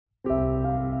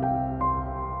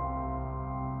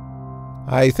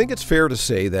I think it's fair to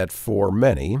say that for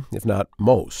many, if not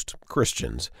most,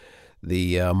 Christians,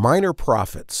 the minor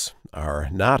prophets are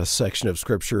not a section of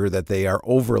Scripture that they are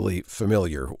overly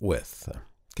familiar with.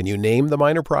 Can you name the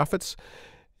minor prophets?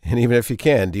 And even if you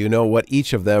can, do you know what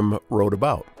each of them wrote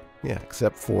about? Yeah,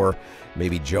 except for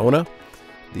maybe Jonah.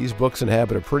 These books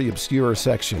inhabit a pretty obscure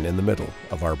section in the middle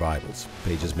of our Bibles.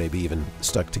 Pages may be even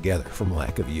stuck together from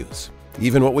lack of use.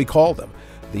 Even what we call them,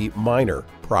 the minor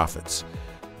prophets,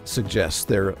 suggests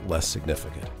they're less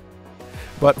significant.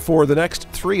 But for the next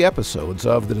 3 episodes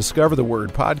of the Discover the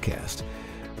Word podcast,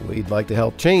 we'd like to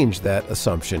help change that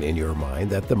assumption in your mind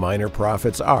that the minor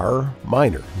prophets are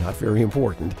minor, not very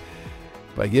important,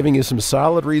 by giving you some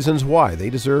solid reasons why they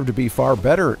deserve to be far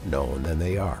better known than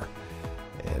they are.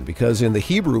 And because in the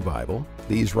Hebrew Bible,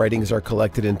 these writings are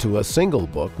collected into a single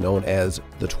book known as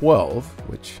the 12,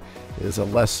 which is a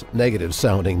less negative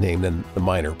sounding name than the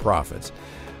minor prophets.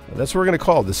 That's what we're going to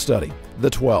call this study, the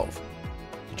 12.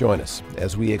 Join us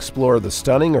as we explore the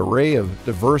stunning array of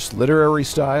diverse literary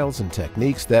styles and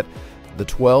techniques that the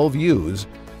 12 use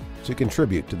to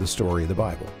contribute to the story of the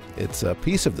Bible. It's a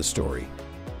piece of the story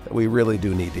that we really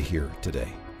do need to hear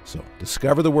today. So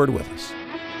discover the Word with us.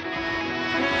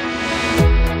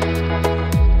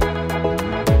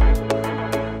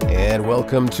 And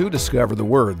welcome to Discover the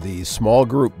Word, the small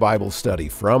group Bible study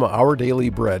from Our Daily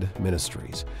Bread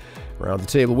Ministries. Around the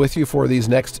table with you for these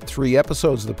next 3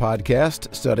 episodes of the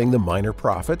podcast, studying the minor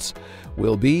prophets,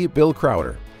 will be Bill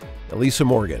Crowder, Elisa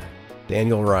Morgan,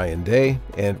 Daniel Ryan Day,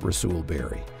 and Rasul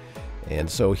Berry. And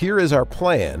so here is our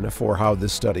plan for how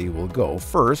this study will go.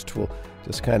 First, we'll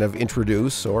just kind of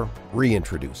introduce or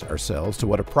reintroduce ourselves to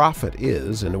what a prophet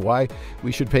is and why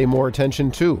we should pay more attention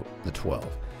to the 12.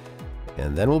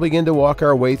 And then we'll begin to walk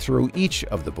our way through each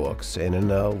of the books, and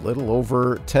in a little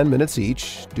over 10 minutes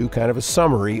each, do kind of a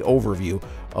summary overview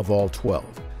of all 12.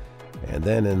 And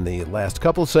then in the last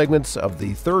couple segments of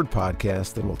the third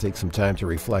podcast, then we'll take some time to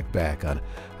reflect back on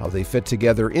how they fit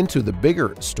together into the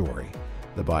bigger story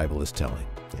the Bible is telling.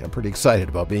 I'm pretty excited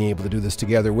about being able to do this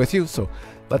together with you, so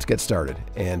let's get started.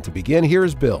 And to begin,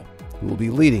 here's Bill, who will be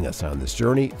leading us on this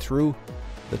journey through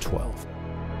the 12.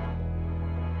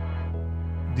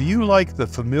 Do you like the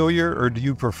familiar, or do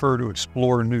you prefer to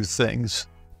explore new things?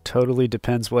 Totally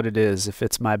depends what it is. If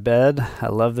it's my bed, I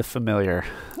love the familiar.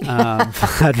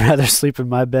 I'd rather sleep in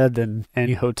my bed than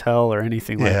any hotel or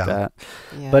anything like that.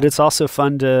 Yeah. But it's also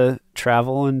fun to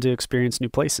travel and to experience new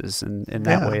places, and in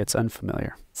that way it's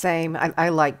unfamiliar. Same. I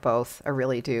like both. I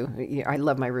really do. I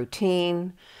love my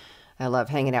routine. I love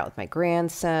hanging out with my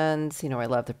grandsons. I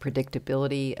love the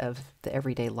predictability of the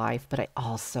everyday life, but I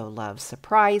also love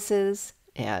surprises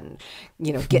and,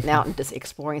 getting out and just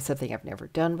exploring something I've never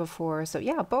done before. So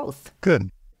yeah, both. Good.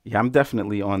 Yeah, I'm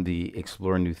definitely on the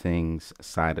explore new things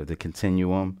side of the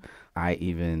continuum. I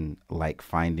even like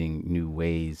finding new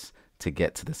ways to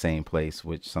get to the same place,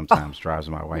 which sometimes drives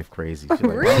my wife crazy. She's like,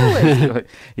 really?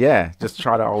 Yeah, just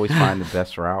try to always find the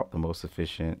best route, the most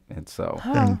efficient. And so,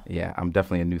 yeah, I'm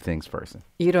definitely a new things person.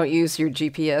 You don't use your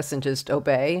GPS and just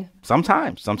obey?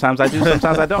 Sometimes I do,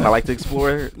 sometimes I don't. I like to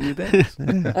explore new things.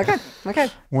 Okay.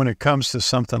 When it comes to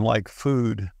something like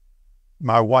food,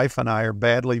 my wife and I are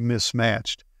badly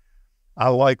mismatched. I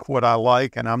like what I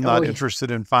like, and I'm not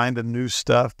interested in finding new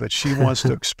stuff, but she wants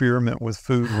to experiment with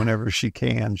food whenever she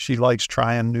can. She likes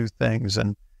trying new things,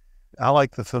 and I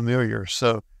like the familiar.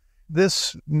 So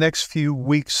this next few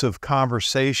weeks of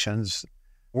conversations,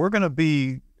 we're going to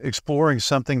be exploring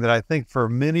something that I think for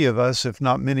many of us, if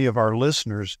not many of our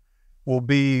listeners, will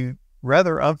be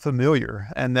rather unfamiliar,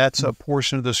 and that's a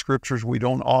portion of the scriptures we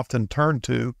don't often turn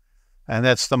to. And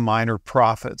that's the minor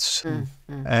prophets.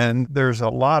 And there's a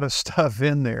lot of stuff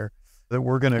in there that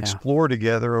we're going to explore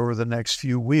together over the next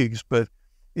few weeks. But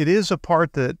it is a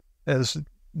part that, as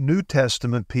New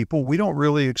Testament people, we don't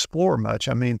really explore much.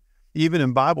 I mean, even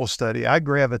in Bible study, I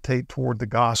gravitate toward the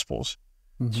Gospels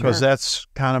because that's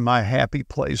kind of my happy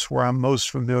place where I'm most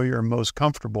familiar and most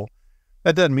comfortable.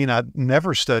 That doesn't mean I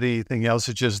never study anything else.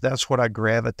 It's just that's what I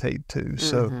gravitate to.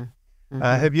 So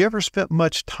have you ever spent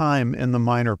much time in the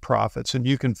minor prophets? And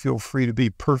you can feel free to be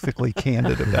perfectly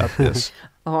candid about this.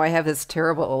 Oh, I have this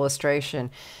terrible illustration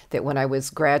that when I was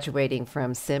graduating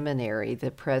from seminary,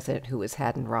 the president, who was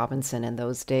Haddon Robinson in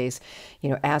those days,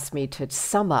 asked me to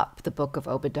sum up the book of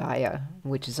Obadiah,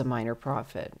 which is a minor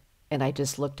prophet. And I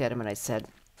just looked at him and I said,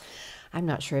 I'm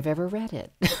not sure I've ever read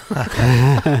it.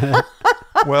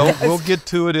 Well, we'll get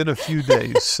to it in a few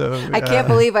days. So I can't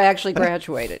believe I actually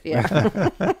graduated. Yeah.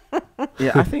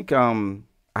 Yeah, I think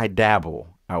I dabble,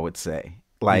 I would say.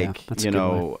 Like,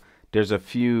 there's a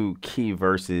few key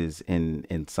verses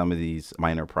in some of these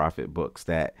minor prophet books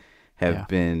that have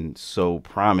been so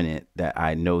prominent that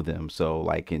I know them. So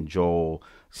like in Joel,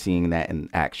 seeing that in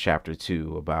Acts chapter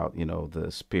 2 about,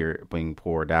 the Spirit being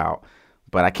poured out.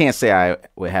 But I can't say I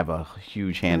would have a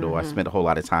huge handle. I spent a whole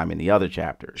lot of time in the other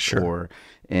chapters, or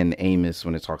in Amos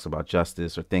when it talks about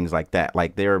justice or things like that.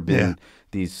 Like there have been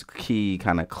these key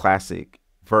kind of classic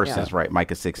verses, right?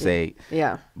 Micah 6:8.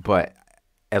 Yeah. But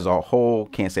as a whole,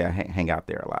 can't say I hang out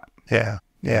there a lot. Yeah.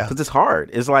 Yeah. Because it's hard.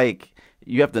 It's like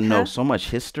you have to know so much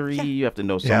history. You have to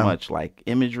know so much like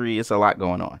imagery. It's a lot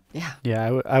going on. Yeah.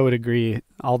 Yeah, I would agree.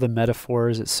 All the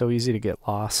metaphors, it's so easy to get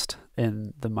lost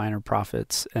in the minor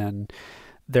prophets, and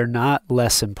they're not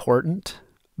less important,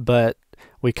 but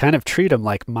we kind of treat them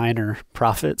like minor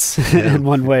prophets in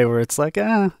one way, where it's like,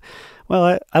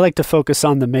 well, I like to focus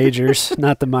on the majors,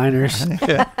 not the minors.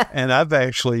 And I've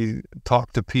actually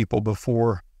talked to people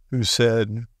before who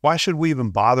said, why should we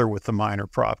even bother with the minor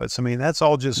prophets? I mean, that's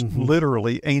all just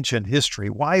literally ancient history.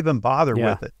 Why even bother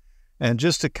with it? And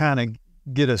just to kind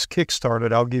of get us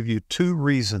kickstarted, I'll give you 2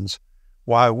 reasons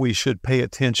why we should pay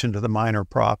attention to the minor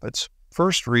prophets.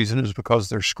 First reason is because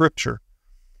they're scripture.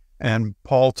 And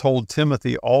Paul told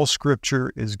Timothy, all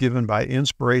scripture is given by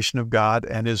inspiration of God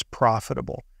and is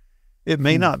profitable. It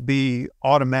may not be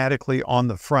automatically on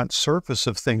the front surface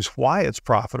of things why it's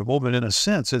profitable, but in a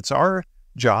sense, it's our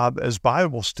job as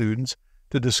Bible students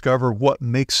to discover what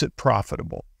makes it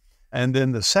profitable. And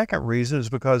then the second reason is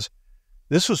because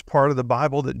this was part of the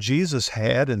Bible that Jesus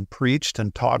had and preached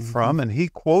and taught from, and he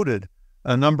quoted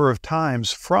a number of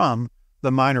times from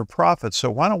the minor prophets.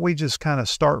 So why don't we just kind of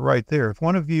start right there? If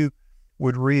one of you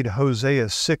would read Hosea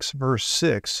 6, verse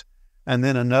 6, and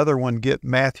then another one get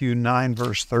Matthew 9,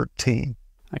 verse 13.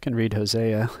 I can read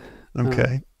Hosea.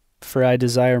 Okay. For I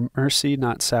desire mercy,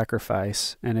 not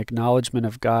sacrifice, and acknowledgement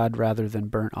of God rather than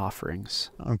burnt offerings.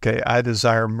 Okay, I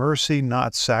desire mercy,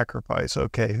 not sacrifice.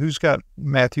 Okay, who's got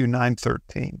Matthew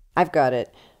 9:13? I've got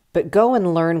it. But go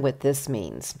and learn what this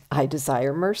means. I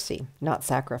desire mercy, not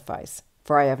sacrifice.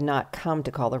 For I have not come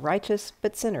to call the righteous,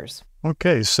 but sinners.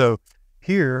 Okay, so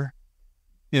here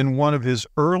in one of his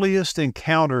earliest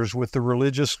encounters with the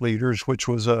religious leaders, which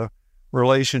was a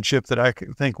relationship that I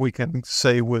think we can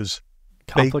say was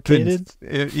complicated.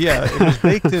 It was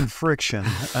baked in friction.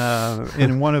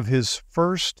 In one of his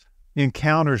first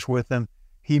encounters with them,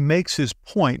 he makes his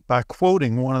point by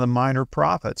quoting one of the minor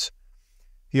prophets.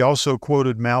 He also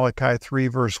quoted Malachi 3,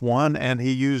 verse 1, and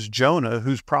he used Jonah,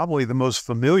 who's probably the most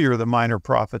familiar of the minor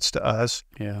prophets to us.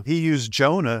 Yeah. He used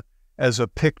Jonah as a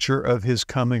picture of his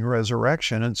coming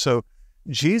resurrection. And so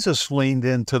Jesus leaned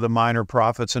into the minor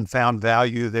prophets and found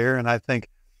value there. And I think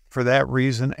for that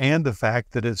reason and the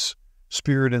fact that it's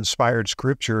Spirit-inspired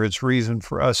scripture, it's reason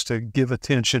for us to give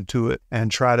attention to it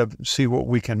and try to see what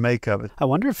we can make of it. I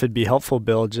wonder if it'd be helpful,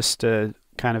 Bill, just to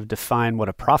kind of define what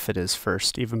a prophet is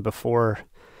first, even before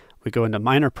we go into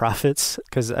minor prophets,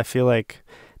 because I feel like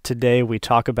today we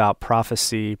talk about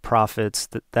prophecy, prophets,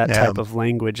 that type of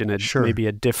language in maybe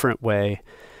a different way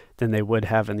than they would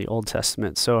have in the Old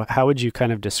Testament. So how would you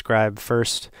kind of describe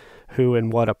first who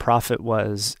and what a prophet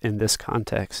was in this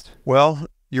context? Well,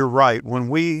 you're right. When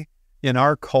we, in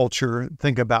our culture,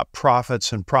 think about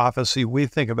prophets and prophecy, we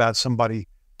think about somebody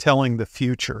telling the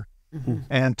future.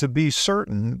 And to be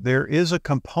certain, there is a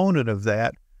component of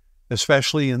that,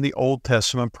 especially in the Old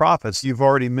Testament prophets. You've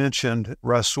already mentioned,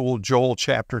 Rasul, Joel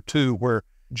chapter 2, where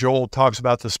Joel talks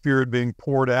about the Spirit being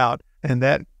poured out, and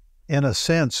that, in a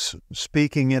sense,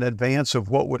 speaking in advance of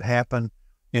what would happen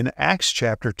in Acts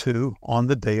chapter 2 on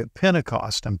the day of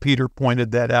Pentecost. And Peter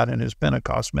pointed that out in his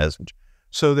Pentecost message.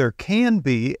 So there can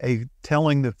be a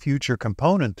telling the future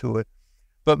component to it,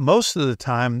 but most of the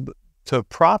time, to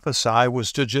prophesy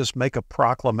was to just make a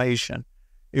proclamation.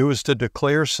 It was to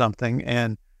declare something,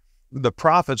 and the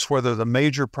prophets, whether the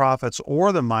major prophets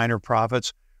or the minor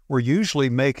prophets, were usually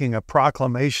making a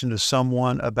proclamation to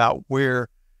someone about where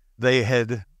they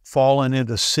had fallen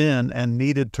into sin and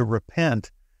needed to repent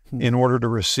in order to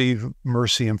receive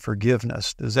mercy and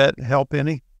forgiveness. Does that help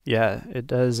any? Yeah, it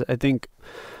does. I think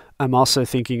I'm also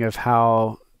thinking of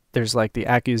how there's like the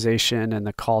accusation and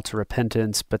the call to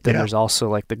repentance, but then there's also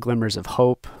like the glimmers of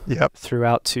hope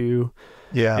throughout too.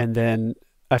 Yeah. And then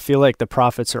I feel like the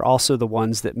prophets are also the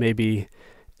ones that maybe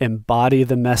embody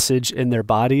the message in their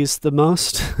bodies the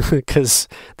most, because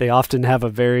they often have a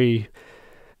very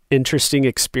interesting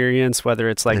experience, whether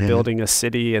it's like building a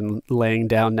city and laying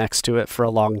down next to it for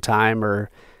a long time, or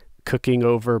cooking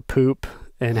over poop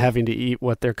and having to eat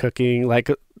what they're cooking. Like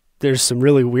there's some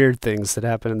really weird things that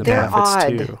happen in the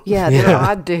prophets too. Yeah, they're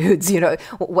odd dudes. You know,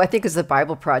 I think as the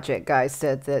Bible Project guy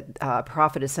said that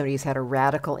prophet is somebody who's had a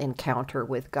radical encounter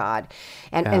with God.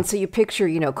 And so you picture,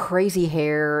 you know, crazy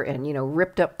hair and, you know,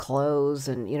 ripped up clothes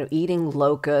and, you know, eating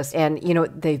locusts. And, you know,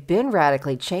 they've been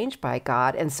radically changed by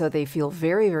God. And so they feel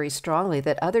very, very strongly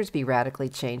that others be radically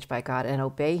changed by God and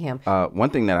obey him. One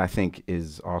thing that I think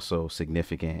is also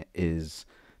significant is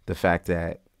the fact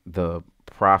that the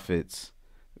prophets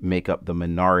make up the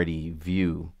minority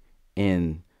view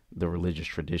in the religious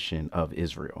tradition of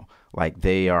Israel. Like,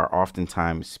 they are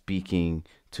oftentimes speaking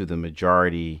to the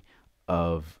majority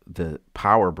of the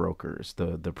power brokers,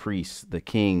 the priests, the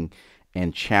king,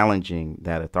 and challenging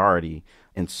that authority.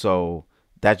 And so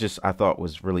that just, I thought,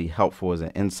 was really helpful as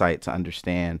an insight to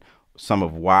understand some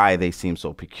of why they seem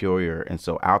so peculiar and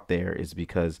so out there, is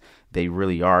because they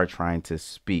really are trying to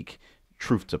speak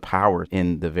truth to power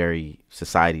in the very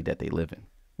society that they live in.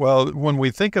 Well, when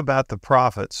we think about the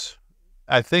prophets,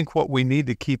 I think what we need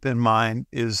to keep in mind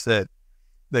is that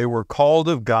they were called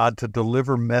of God to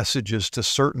deliver messages to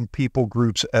certain people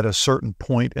groups at a certain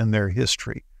point in their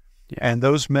history. Yeah. And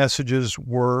those messages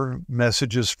were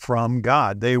messages from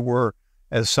God. They were,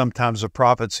 as sometimes the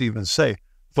prophets even say,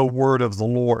 the word of the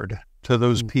Lord to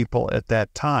those people at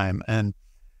that time. And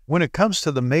when it comes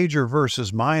to the major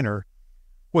versus minor,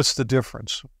 what's the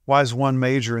difference? Why is one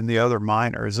major and the other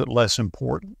minor? Is it less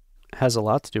important? It has a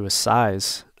lot to do with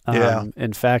size.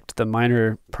 In fact, the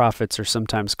minor prophets are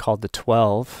sometimes called the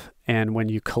 12. And when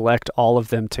you collect all of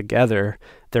them together,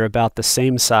 they're about the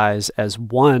same size as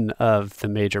one of the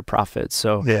major prophets.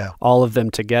 So all of them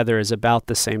together is about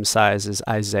the same size as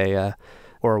Isaiah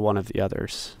or one of the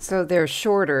others. So they're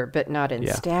shorter, but not in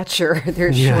stature.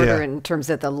 They're shorter in terms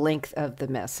of the length of the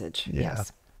message. Yeah.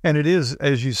 Yes. And it is,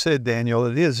 as you said, Daniel,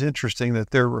 it is interesting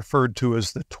that they're referred to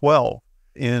as the 12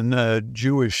 in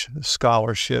Jewish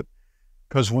scholarship,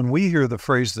 because when we hear the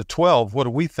phrase the 12, what do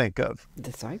we think of?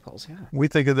 Disciples, yeah. We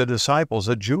think of the disciples.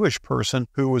 A Jewish person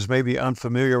who was maybe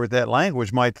unfamiliar with that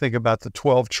language might think about the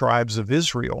 12 tribes of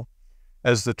Israel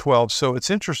as the 12. So it's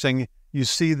interesting, you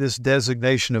see this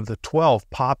designation of the 12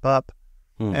 pop up,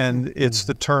 and it's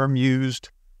the term used,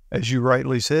 as you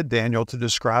rightly said, Daniel, to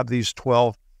describe these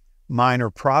 12 minor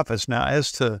prophets. Now,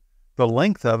 as to the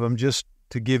length of them, just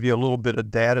to give you a little bit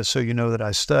of data so you know that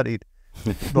I studied,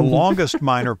 the longest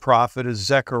minor prophet is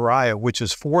Zechariah, which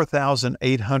is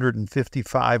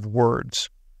 4,855 words.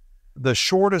 The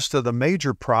shortest of the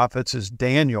major prophets is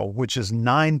Daniel, which is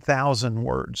 9,000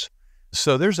 words.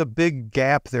 So there's a big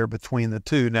gap there between the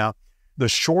two. Now, the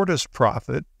shortest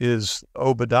prophet is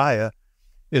Obadiah.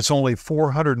 It's only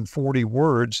 440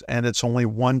 words, and it's only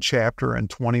one chapter and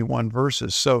 21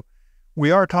 verses. So we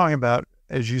are talking about,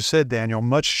 as you said, Daniel,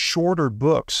 much shorter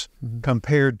books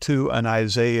compared to an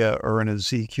Isaiah or an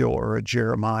Ezekiel or a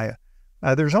Jeremiah.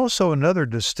 There's also another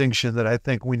distinction that I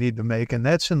think we need to make, and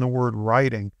that's in the word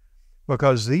writing,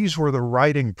 because these were the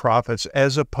writing prophets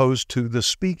as opposed to the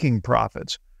speaking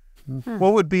prophets.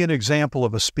 What would be an example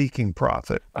of a speaking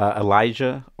prophet?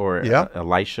 Elijah or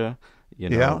Elisha. You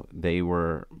know, they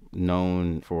were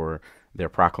known for their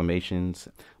proclamations,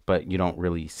 but you don't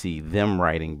really see them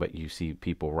writing, but you see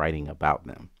people writing about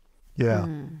them. Yeah.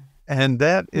 And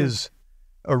that is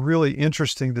a really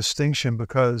interesting distinction,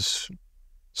 because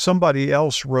somebody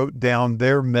else wrote down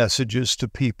their messages to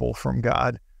people from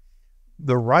God.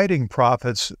 The writing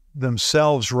prophets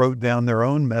themselves wrote down their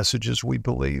own messages, we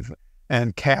believe,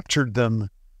 and captured them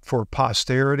for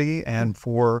posterity and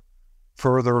for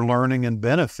further learning and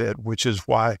benefit, which is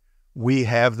why we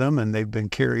have them, and they've been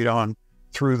carried on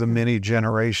through the many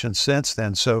generations since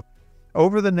then. So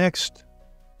over the next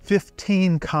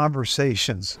 15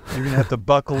 conversations, you're going to have to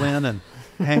buckle in and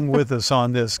hang with us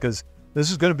on this, because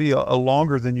this is going to be a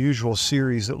longer than usual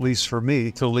series, at least for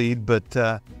me, to lead. But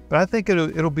I think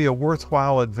it'll be a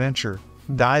worthwhile adventure,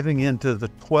 diving into the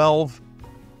 12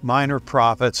 minor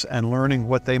prophets and learning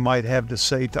what they might have to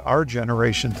say to our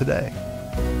generation today.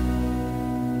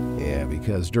 Yeah,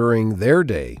 because during their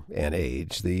day and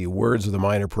age, the words of the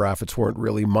minor prophets weren't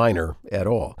really minor at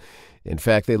all. In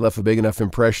fact, they left a big enough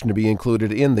impression to be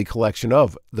included in the collection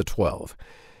of the 12.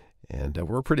 And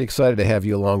we're pretty excited to have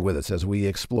you along with us as we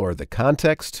explore the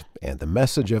context and the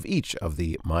message of each of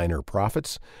the minor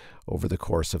prophets over the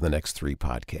course of the next 3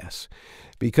 podcasts.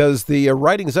 Because the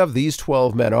writings of these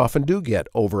 12 men often do get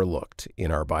overlooked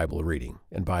in our Bible reading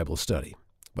and Bible study.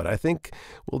 But I think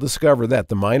we'll discover that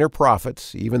the minor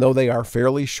prophets, even though they are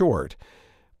fairly short,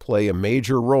 play a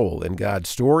major role in God's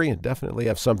story and definitely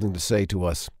have something to say to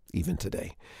us even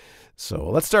today. So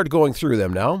let's start going through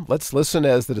them now. Let's listen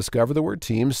as the Discover the Word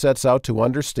team sets out to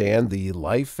understand the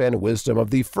life and wisdom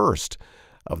of the first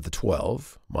of the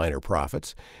 12 minor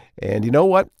prophets. And you know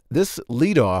what? This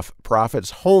leadoff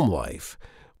prophet's home life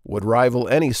would rival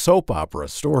any soap opera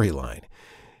storyline.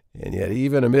 And yet,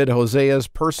 even amid Hosea's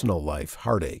personal life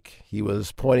heartache, he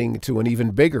was pointing to an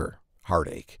even bigger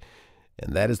heartache.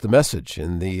 And that is the message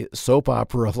in the soap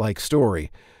opera-like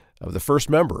story of the first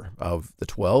member of the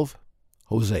 12,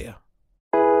 Hosea.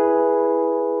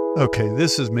 Okay,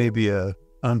 this is maybe an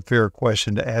unfair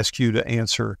question to ask you to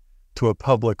answer to a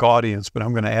public audience, but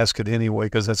I'm going to ask it anyway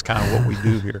because that's kind of what we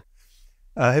do here.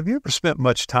 Have you ever spent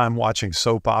much time watching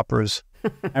soap operas?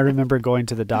 I remember going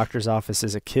to the doctor's office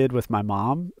as a kid with my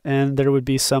mom, and there would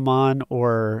be some on,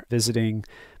 or visiting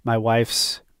my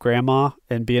wife's grandma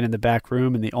and being in the back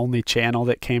room, and the only channel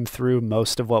that came through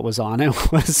most of what was on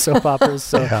it was soap operas.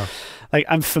 So Yeah. like,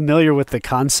 I'm familiar with the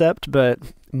concept, but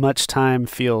much time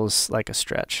feels like a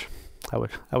stretch.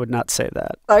 I would not say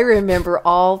that. I remember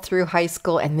all through high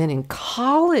school and then in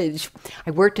college,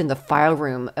 I worked in the file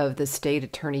room of the state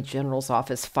attorney general's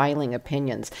office filing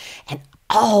opinions. And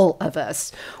all of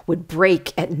us would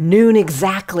break at noon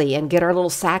exactly and get our little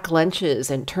sack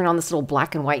lunches and turn on this little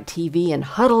black and white TV and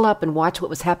huddle up and watch what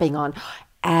was happening on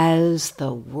As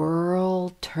the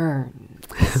World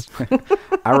Turns.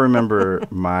 I remember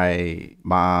my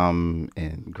mom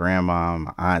and grandma,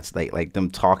 my aunts, like them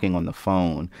talking on the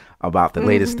phone about the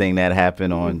latest thing that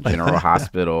happened on General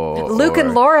Hospital. Luke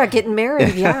and Laura getting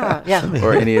married, yeah.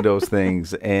 Or any of those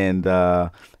things. And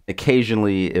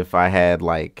occasionally, if I had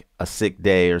like a sick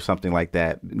day or something like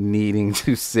that, needing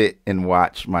to sit and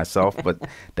watch myself, but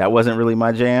that wasn't really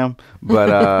my jam. But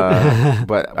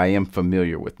I am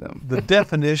familiar with them. The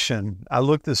definition, I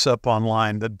looked this up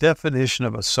online, the definition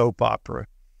of a soap opera.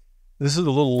 This is a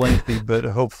little lengthy, but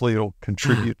hopefully it'll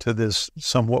contribute to this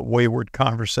somewhat wayward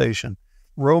conversation.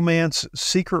 Romance,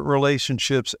 secret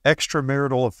relationships,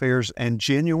 extramarital affairs, and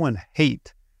genuine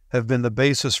hate have been the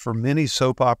basis for many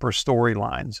soap opera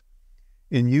storylines.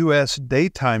 In U.S.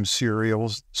 daytime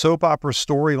serials, soap opera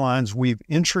storylines weave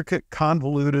intricate,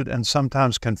 convoluted, and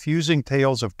sometimes confusing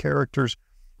tales of characters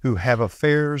who have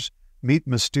affairs, meet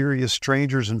mysterious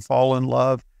strangers and fall in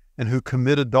love, and who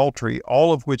commit adultery,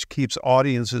 all of which keeps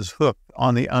audiences hooked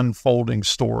on the unfolding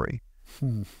story.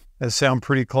 That sound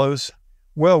pretty close?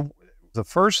 Well, the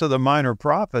first of the minor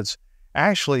prophets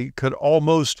actually could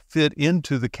almost fit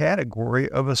into the category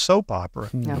of a soap opera.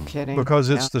 No kidding. Because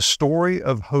it's the story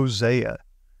of Hosea.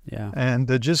 Yeah. And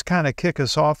to just kind of kick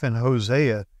us off in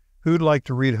Hosea, who'd like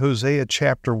to read Hosea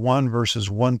chapter 1,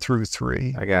 verses 1 through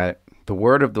 3? I got it. The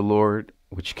word of the Lord,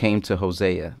 which came to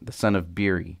Hosea, the son of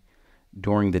Beeri,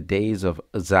 during the days of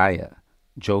Uzziah,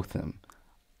 Jotham,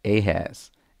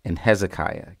 Ahaz, and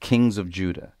Hezekiah, kings of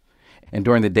Judah, and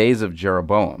during the days of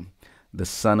Jeroboam, the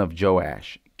son of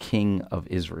Joash, king of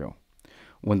Israel.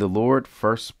 When the Lord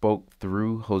first spoke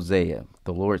through Hosea,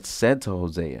 the Lord said to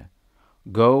Hosea,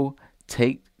 "Go,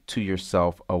 take to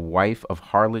yourself a wife of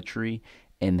harlotry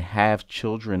and have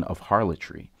children of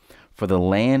harlotry, for the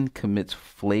land commits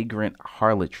flagrant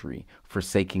harlotry,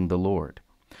 forsaking the Lord."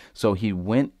 So he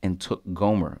went and took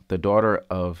Gomer, the daughter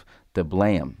of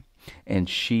Diblaim, and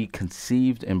she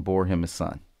conceived and bore him a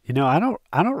son. You know, I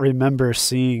don't remember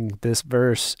seeing this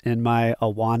verse in my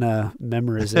Awana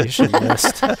memorization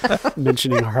list,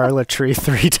 mentioning harlotry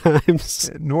 3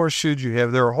 times. Nor should you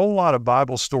have. There are a whole lot of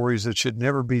Bible stories that should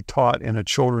never be taught in a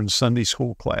children's Sunday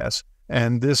school class,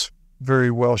 and this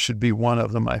very well should be one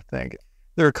of them, I think.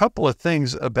 There are a couple of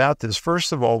things about this.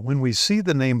 First of all, when we see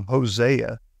the name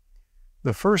Hosea,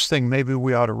 the first thing maybe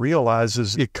we ought to realize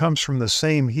is it comes from the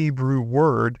same Hebrew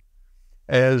word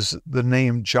as the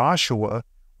name Joshua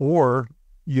or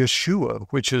Yeshua,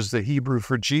 which is the Hebrew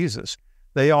for Jesus.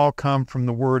 They all come from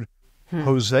the word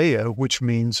Hosea, which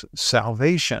means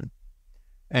salvation.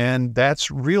 And that's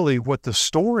really what the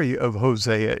story of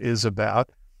Hosea is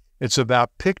about. It's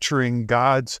about picturing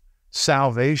God's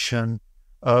salvation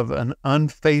of an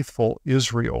unfaithful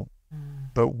Israel.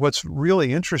 But what's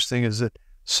really interesting is that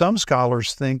some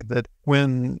scholars think that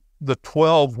when the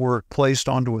 12 were placed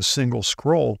onto a single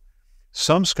scroll,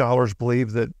 some scholars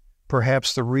believe that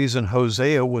perhaps the reason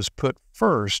Hosea was put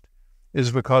first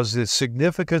is because the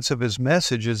significance of his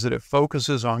message is that it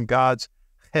focuses on God's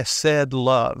chesed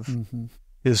love,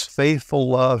 his faithful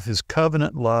love, his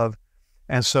covenant love.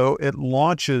 And so it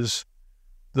launches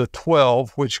the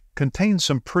 12, which contains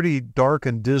some pretty dark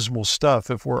and dismal stuff,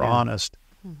 if we're honest.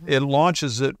 It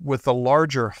launches it with a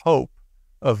larger hope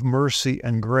of mercy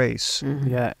and grace.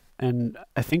 Yeah, and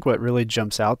I think what really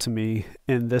jumps out to me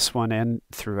in this one and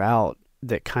throughout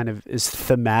that kind of is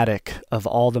thematic of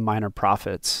all the minor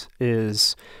prophets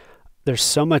is there's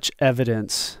so much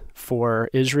evidence for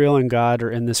Israel and God are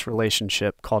in this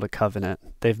relationship called a covenant.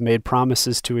 They've made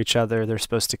promises to each other. They're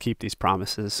supposed to keep these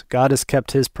promises. God has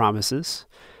kept his promises.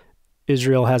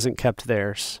 Israel hasn't kept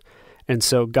theirs. And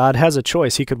so God has a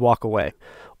choice. He could walk away,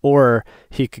 or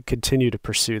he could continue to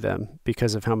pursue them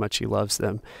because of how much he loves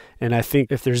them. And I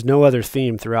think if there's no other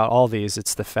theme throughout all these,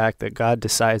 it's the fact that God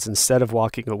decides instead of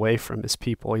walking away from his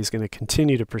people, he's going to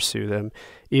continue to pursue them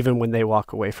even when they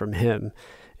walk away from him.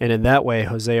 And in that way,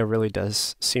 Hosea really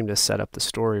does seem to set up the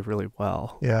story really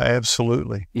well. Yeah,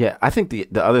 absolutely. Yeah, I think the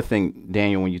other thing,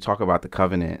 Daniel, when you talk about the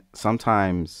covenant,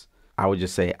 sometimes I would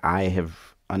just say I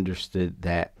have understood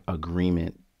that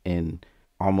agreement in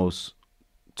almost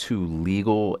too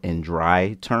legal and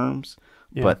dry terms.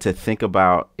 Yeah. But to think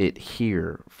about it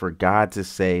here, for God to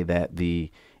say that the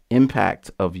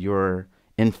impact of your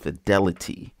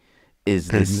infidelity is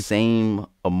the same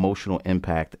emotional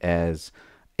impact as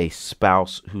a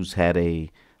spouse who's had a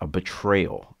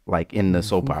betrayal, like in the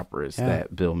soap operas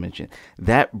that Bill mentioned.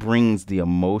 That brings the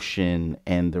emotion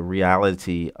and the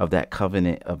reality of that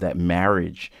covenant, of that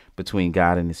marriage between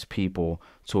God and his people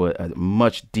to a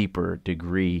much deeper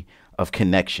degree of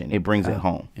connection. It brings it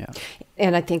home. Yeah.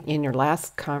 And I think in your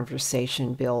last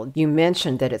conversation, Bill, you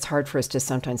mentioned that it's hard for us to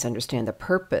sometimes understand the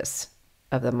purpose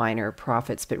of the minor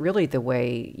prophets, but really the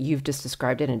way you've just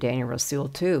described it, and Daniel Rasul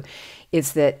too,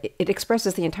 is that it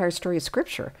expresses the entire story of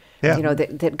Scripture. Yeah. You know,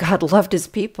 that God loved his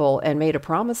people and made a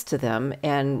promise to them,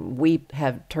 and we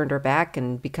have turned our back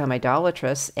and become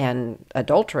idolatrous and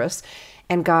adulterous,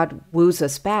 and God woos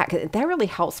us back. That really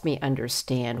helps me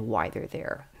understand why they're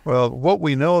there. Well, what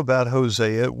we know about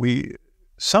Hosea, we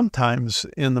sometimes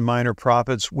in the minor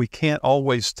prophets, we can't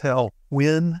always tell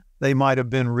when they might have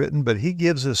been written, but he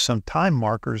gives us some time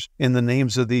markers in the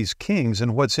names of these kings.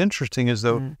 And what's interesting is,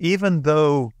 though, even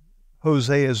though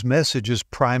Hosea's message is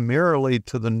primarily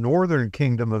to the northern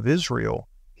kingdom of Israel,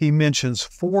 he mentions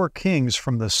 4 kings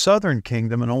from the southern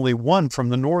kingdom and only 1 from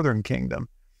the northern kingdom.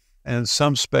 And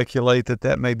some speculate that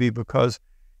that may be because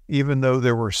even though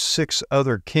there were 6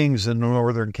 other kings in the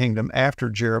northern kingdom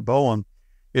after Jeroboam,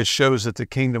 it shows that the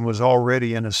kingdom was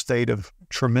already in a state of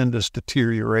tremendous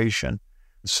deterioration.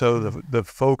 So the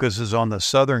focus is on the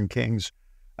southern kings,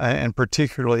 and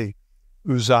particularly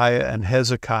Uzziah and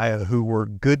Hezekiah, who were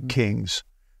good kings,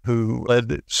 who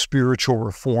led spiritual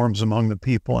reforms among the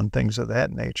people and things of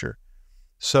that nature.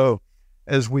 So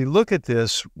as we look at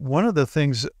this, one of the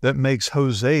things that makes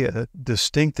Hosea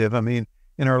distinctive, I mean,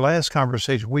 in our last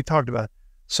conversation, we talked about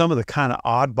some of the kind of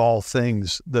oddball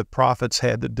things that prophets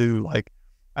had to do, like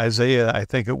Isaiah, I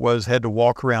think it was, had to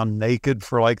walk around naked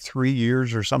for like 3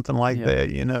 years or something like that,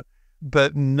 you know.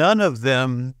 But none of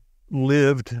them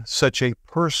lived such a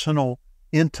personal,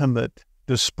 intimate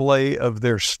display of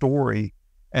their story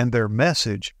and their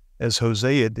message as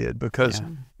Hosea did, because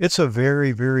it's a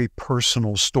very, very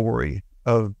personal story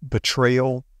of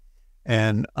betrayal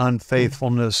and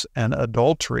unfaithfulness and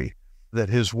adultery that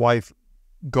his wife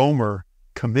Gomer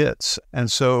commits.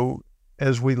 And so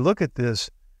as we look at this,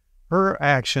 her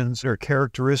actions are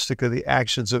characteristic of the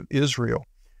actions of Israel.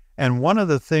 And one of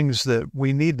the things that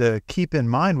we need to keep in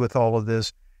mind with all of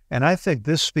this, and I think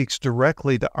this speaks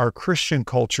directly to our Christian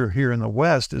culture here in the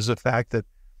West, is the fact that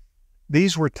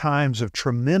these were times of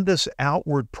tremendous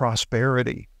outward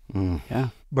prosperity.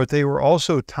 But they were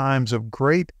also times of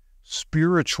great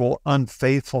spiritual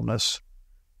unfaithfulness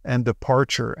and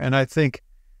departure. And I think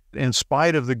in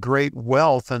spite of the great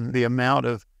wealth and the amount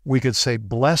of, we could say,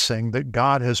 blessing that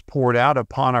God has poured out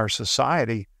upon our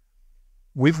society,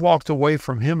 we've walked away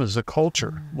from him as a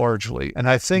culture largely. And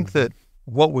I think that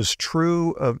what was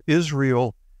true of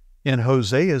Israel in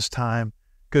Hosea's time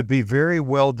could be very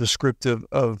well descriptive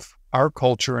of our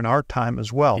culture and our time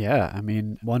as well. Yeah, I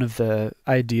mean, one of the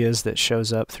ideas that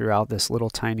shows up throughout this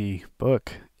little tiny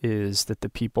book is that the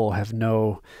people have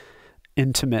no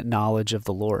intimate knowledge of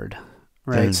the Lord,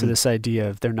 right? So this idea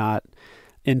of they're not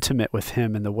intimate with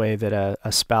him in the way that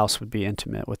a spouse would be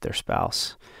intimate with their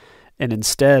spouse. And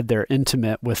instead, they're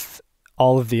intimate with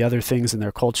all of the other things in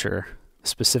their culture,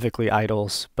 specifically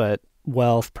idols, but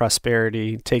wealth,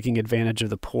 prosperity, taking advantage of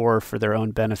the poor for their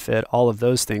own benefit, all of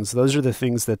those things. Those are the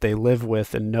things that they live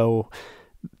with and know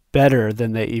better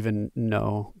than they even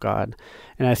know God.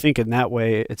 And I think in that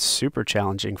way, it's super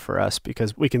challenging for us,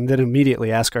 because we can then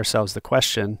immediately ask ourselves the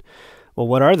question, well,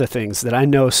 what are the things that I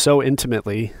know so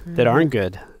intimately that aren't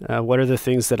good? What are the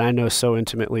things that I know so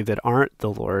intimately that aren't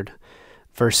the Lord,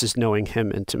 versus knowing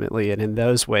him intimately? And in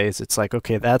those ways, it's like,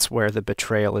 okay, that's where the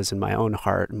betrayal is in my own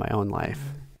heart and my own life.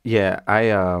 Yeah,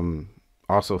 I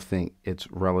also think it's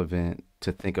relevant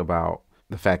to think about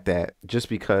the fact that just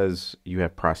because you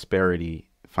have prosperity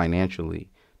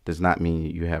financially does not mean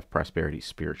you have prosperity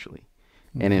spiritually.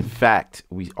 And in fact,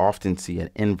 we often see an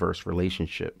inverse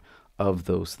relationship of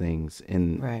those things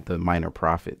in the minor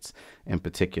prophets in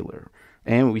particular.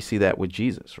 And we see that with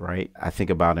Jesus, right? I think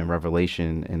about in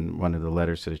Revelation, in one of the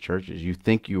letters to the churches, you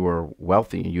think you are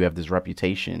wealthy and you have this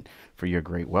reputation for your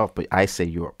great wealth, but I say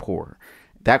you are poor.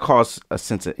 That caused a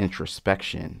sense of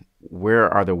introspection.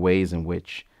 Where are the ways in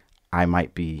which I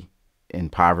might be in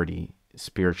poverty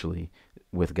spiritually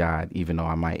with God, even though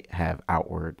I might have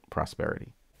outward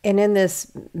prosperity? And in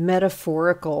this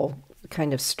metaphorical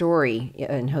kind of story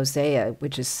in Hosea,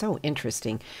 which is so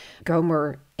interesting,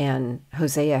 Gomer and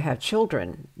Hosea have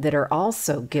children that are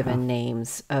also given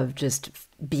names of just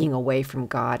being away from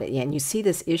God. And you see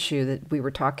this issue that we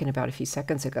were talking about a few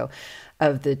seconds ago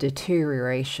of the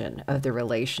deterioration of the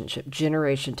relationship,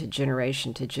 generation to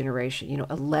generation to generation,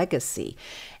 a legacy.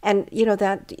 And,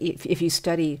 that if you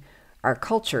study our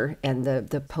culture and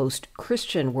the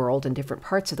post-Christian world in different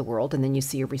parts of the world, and then you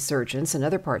see a resurgence in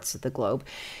other parts of the globe,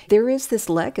 there is this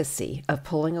legacy of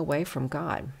pulling away from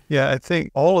God. Yeah, I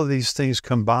think all of these things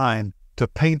combine to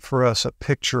paint for us a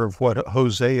picture of what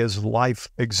Hosea's life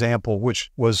example,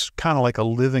 which was kind of like a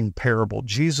living parable.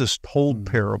 Jesus told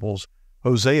parables.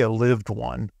 Hosea lived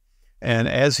one. And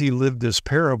as he lived this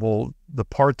parable, the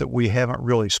part that we haven't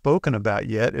really spoken about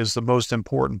yet is the most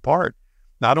important part.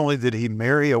 Not only did he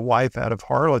marry a wife out of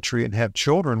harlotry and have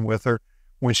children with her,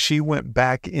 when she went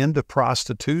back into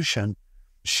prostitution,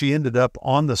 she ended up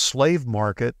on the slave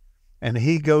market, and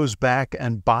he goes back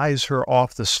and buys her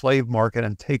off the slave market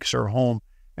and takes her home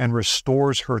and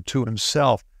restores her to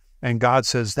himself. And God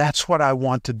says, that's what I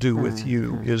want to do with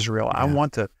you, Israel. I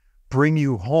want to bring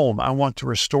you home. I want to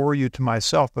restore you to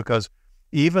myself, because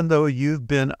even though you've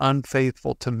been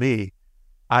unfaithful to me,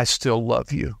 I still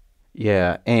love you.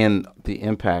 Yeah, and the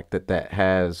impact that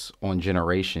has on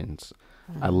generations.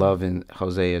 I love in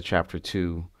Hosea chapter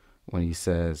 2 when he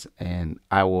says, and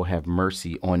I will have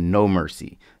mercy on no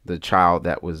mercy, the child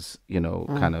that was,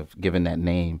 kind of given that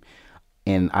name.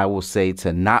 And I will say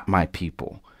to not my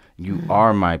people, you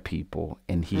are my people,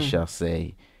 and he shall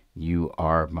say, you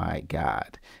are my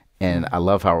God. And I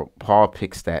love how Paul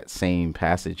picks that same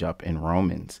passage up in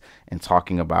Romans and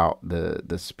talking about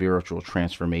the spiritual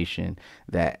transformation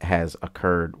that has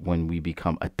occurred when we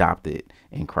become adopted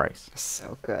in Christ.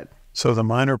 So good. So the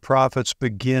Minor Prophets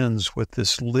begins with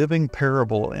this living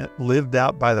parable lived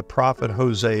out by the prophet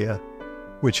Hosea,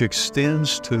 which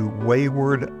extends to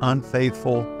wayward,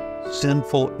 unfaithful,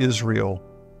 sinful Israel,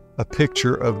 a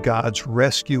picture of God's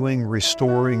rescuing,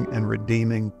 restoring, and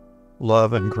redeeming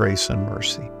love and grace and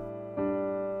mercy.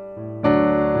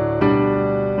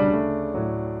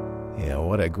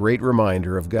 What a great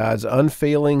reminder of God's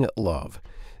unfailing love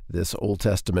this Old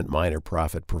Testament minor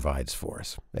prophet provides for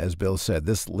us. As Bill said,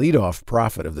 this leadoff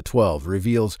prophet of the 12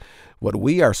 reveals what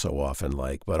we are so often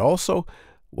like, but also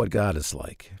what God is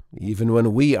like, even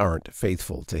when we aren't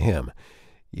faithful to him.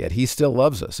 Yet he still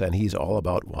loves us, and he's all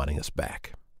about wanting us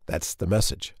back. That's the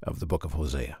message of the book of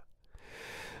Hosea.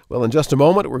 Well, in just a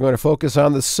moment, we're going to focus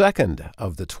on the second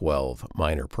of the 12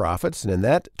 minor prophets, and in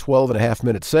that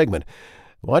 12-and-a-half-minute segment,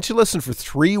 I want you to listen for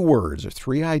 3 words or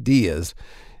 3 ideas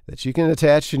that you can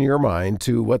attach in your mind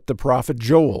to what the prophet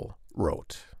Joel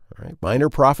wrote. All right, minor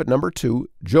prophet number 2,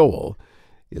 Joel,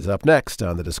 is up next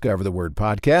on the Discover the Word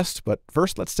podcast. But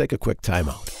first, let's take a quick time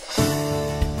out.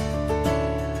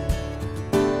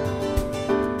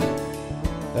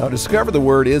 Now, Discover the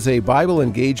Word is a Bible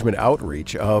engagement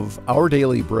outreach of Our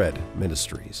Daily Bread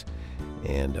Ministries.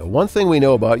 And one thing we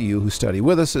know about you who study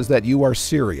with us is that you are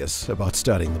serious about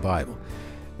studying the Bible.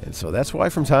 And so that's why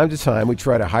from time to time we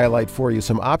try to highlight for you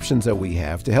some options that we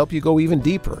have to help you go even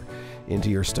deeper into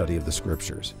your study of the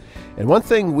Scriptures. And one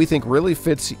thing we think really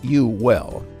fits you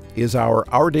well is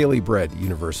Our Daily Bread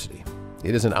University.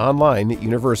 It is an online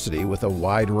university with a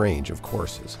wide range of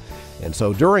courses. And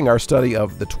so during our study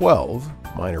of the 12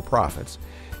 minor prophets,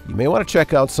 you may want to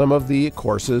check out some of the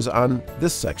courses on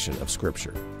this section of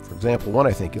Scripture. For example, one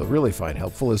I think you'll really find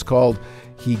helpful is called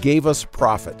He Gave Us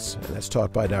Prophets, and that's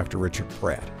taught by Dr. Richard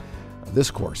Pratt. This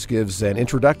course gives an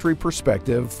introductory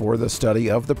perspective for the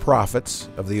study of the prophets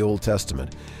of the Old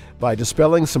Testament by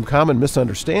dispelling some common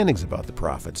misunderstandings about the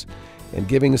prophets and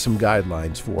giving some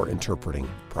guidelines for interpreting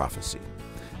prophecy.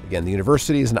 Again, the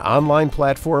university is an online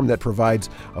platform that provides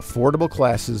affordable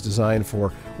classes designed for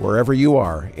wherever you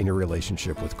are in your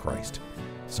relationship with Christ.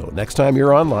 So next time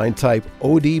you're online, type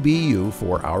ODBU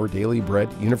for Our Daily Bread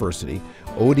University,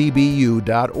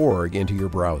 odbu.org into your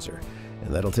browser.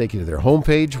 And that'll take you to their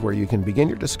homepage where you can begin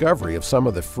your discovery of some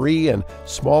of the free and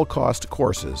small-cost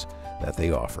courses that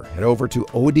they offer. Head over to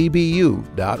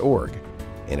odbu.org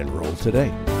and enroll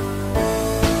today.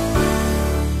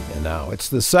 And now it's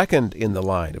the second in the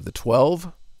line of the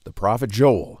 12, the prophet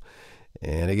Joel.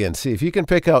 And again, see if you can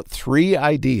pick out 3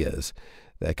 ideas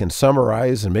that can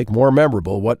summarize and make more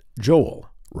memorable what Joel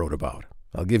wrote about.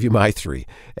 I'll give you my 3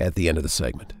 at the end of the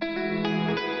segment.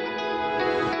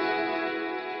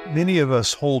 Many of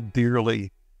us hold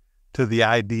dearly to the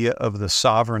idea of the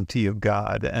sovereignty of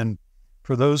God. And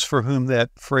for those for whom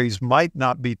that phrase might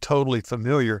not be totally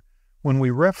familiar, when we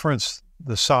reference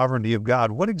the sovereignty of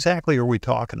God, what exactly are we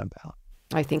talking about?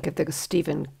 I think of the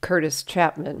Stephen Curtis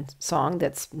Chapman song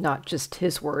that's not just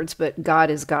his words, but God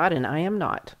is God and I am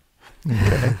not.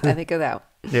 Okay. I think of that.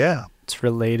 Yeah. It's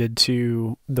related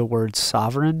to the word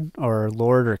sovereign or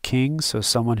Lord or King, so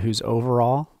someone who's over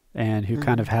all and who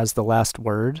kind of has the last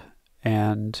word.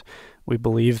 And we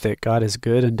believe that God is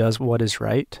good and does what is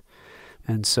right.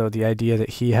 And so the idea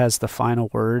that he has the final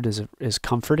word is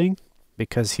comforting,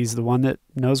 because he's the one that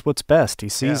knows what's best. He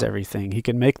sees everything. He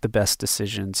can make the best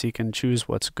decisions. He can choose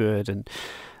what's good. And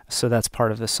so that's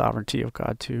part of the sovereignty of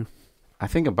God too. I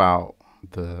think about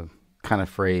the kind of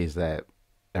phrase that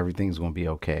everything's going to be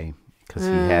okay because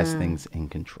he has things in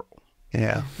control.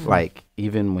 Yeah. Like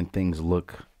even when things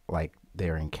look like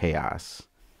they're in chaos,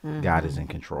 God is in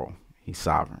control. He's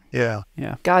sovereign. Yeah.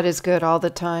 Yeah. God is good all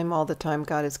the time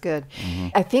God is good.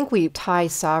 I think we tie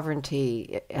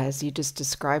sovereignty, as you just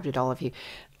described it, all of you,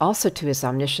 also to his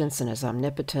omniscience and his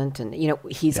omnipotent, and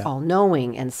he's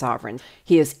all-knowing and sovereign.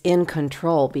 He is in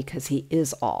control because he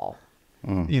is all.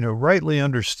 Rightly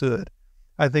understood,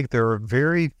 I think there are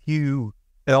very few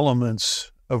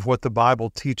elements of what the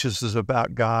Bible teaches us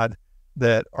about God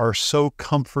that are so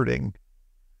comforting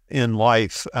in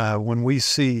life. When we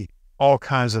see all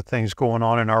kinds of things going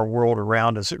on in our world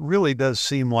around us, it really does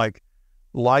seem like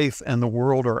life and the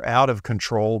world are out of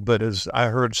control. But as I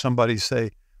heard somebody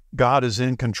say, God is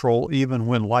in control even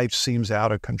when life seems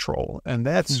out of control. And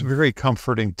that's very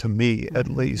comforting to me, at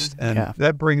least. And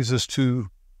that brings us to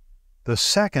the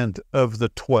second of the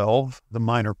 12, the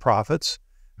minor prophets,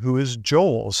 who is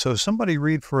Joel. So somebody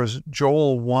read for us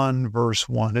Joel 1, verse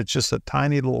 1. It's just a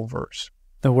tiny little verse.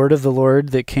 The word of the Lord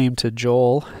that came to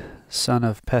Joel, son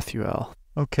of Pethuel.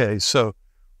 Okay, so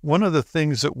one of the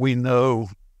things that we know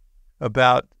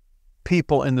about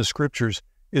people in the scriptures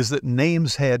is that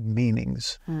names had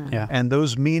meanings, and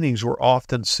those meanings were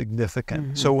often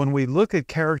significant. So when we look at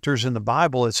characters in the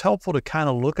Bible, it's helpful to kind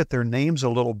of look at their names a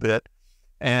little bit.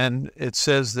 And it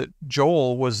says that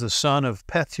Joel was the son of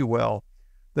Pethuel.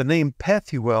 The name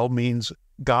Pethuel means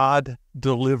God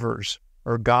delivers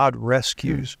or God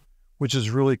rescues, which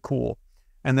is really cool.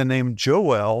 And the name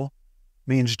Joel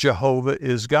means Jehovah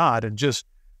is God. And just,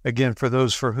 again, for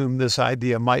those for whom this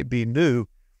idea might be new,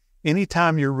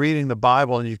 anytime you're reading the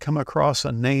Bible and you come across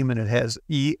a name and it has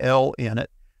E-L in it,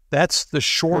 that's the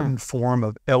shortened form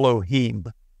of Elohim.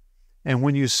 And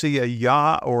when you see a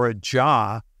Yah or a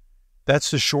Jah,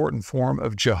 that's the shortened form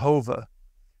of Jehovah.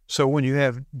 So when you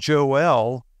have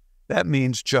Joel, that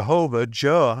means Jehovah.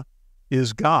 Jah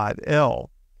is God,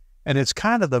 El. And it's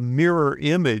kind of the mirror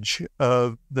image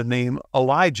of the name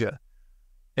Elijah.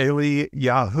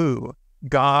 Eliyahu,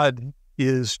 God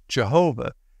is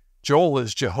Jehovah. Joel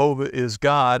is Jehovah is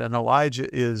God, and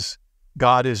Elijah is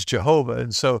God is Jehovah.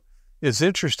 And so it's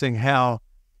interesting how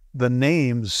the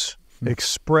names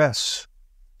express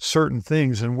certain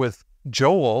things. And with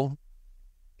Joel,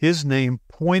 his name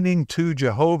pointing to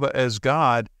Jehovah as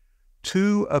God,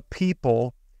 to a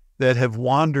people that have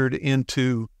wandered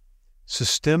into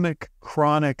systemic,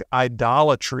 chronic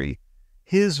idolatry,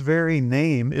 his very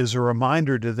name is a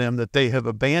reminder to them that they have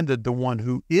abandoned the one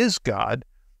who is God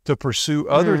to pursue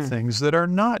other things that are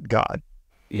not God.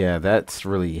 Yeah, that's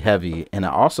really heavy. And I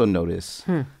also notice,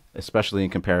 especially in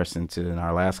comparison to in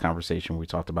our last conversation, we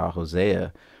talked about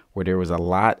Hosea, where there was a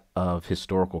lot of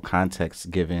historical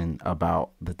context given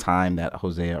about the time that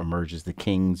Hosea emerges, the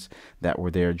kings that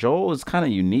were there. Joel is kind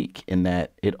of unique in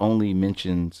that it only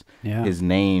mentions his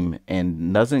name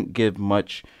and doesn't give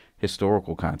much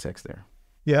historical context there.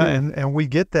 Yeah, and we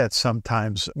get that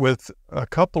sometimes. With a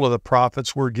couple of the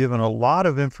prophets, we're given a lot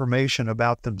of information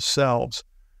about themselves.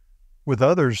 With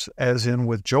others, as in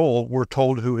with Joel, we're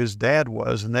told who his dad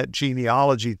was, and that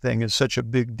genealogy thing is such a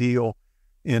big deal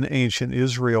in ancient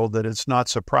Israel that it's not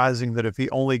surprising that if he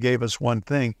only gave us one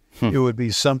thing, it would be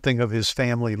something of his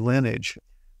family lineage,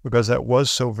 because that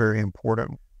was so very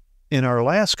important. In our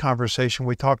last conversation,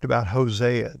 we talked about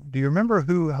Hosea. Do you remember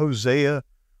who Hosea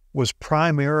was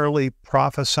primarily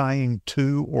prophesying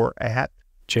to or at?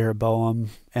 Jeroboam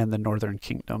and the northern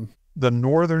kingdom. The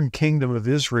northern kingdom of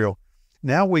Israel.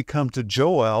 Now we come to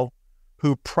Joel,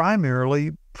 who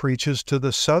primarily preaches to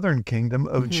the southern kingdom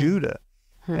of Judah.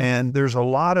 And there's a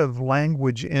lot of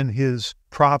language in his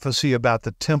prophecy about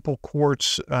the temple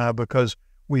courts because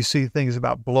we see things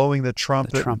about blowing the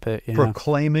trumpet,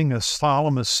 proclaiming a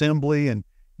solemn assembly and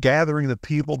gathering the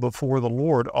people before the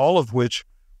Lord, all of which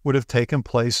would have taken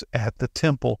place at the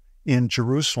temple in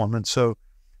Jerusalem. And so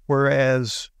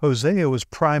whereas Hosea was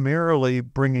primarily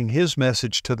bringing his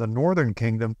message to the northern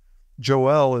kingdom,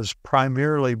 Joel is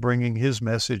primarily bringing his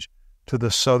message to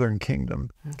the southern kingdom.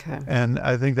 Okay. And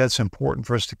I think that's important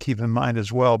for us to keep in mind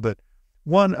as well. But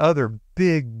one other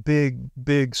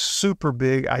big, super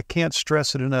big, I can't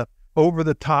stress it enough,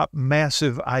 over-the-top,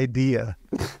 massive idea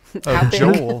of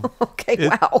Joel.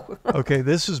 Wow. Okay,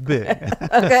 this is big.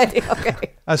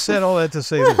 Okay. I said all that to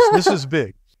say this. This is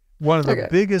big. One of the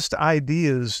biggest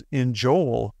ideas in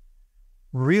Joel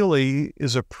really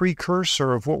is a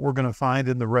precursor of what we're going to find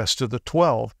in the rest of the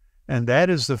 12, and that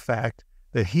is the fact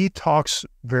that he talks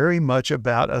very much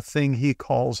about a thing he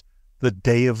calls the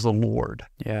day of the Lord.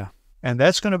 Yeah. And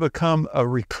that's going to become a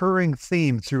recurring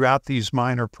theme throughout these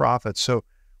minor prophets. So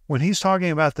when he's talking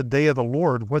about the day of the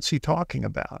Lord, what's he talking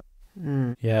about?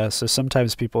 Yeah, so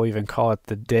sometimes people even call it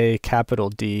the day, capital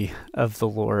D, of the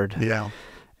Lord. Yeah.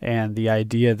 And the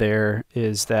idea there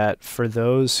is that for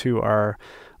those who are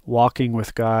walking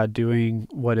with God, doing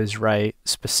what is right,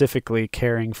 specifically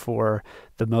caring for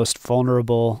the most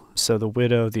vulnerable, so the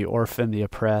widow, the orphan, the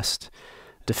oppressed,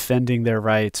 defending their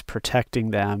rights,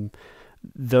 protecting them,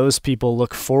 those people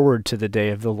look forward to the day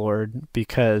of the Lord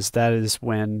because that is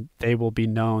when they will be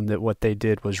known that what they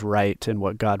did was right and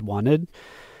what God wanted.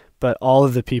 But all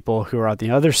of the people who are on the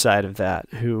other side of that,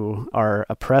 who are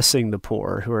oppressing the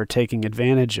poor, who are taking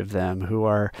advantage of them, who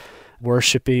are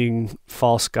worshiping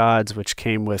false gods, which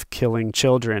came with killing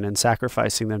children and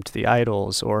sacrificing them to the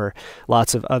idols, or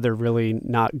lots of other really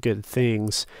not good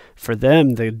things, for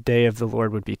them, the day of the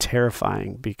Lord would be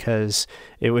terrifying because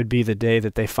it would be the day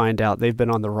that they find out they've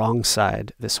been on the wrong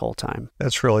side this whole time.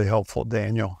 That's really helpful,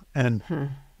 Daniel. And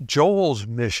Joel's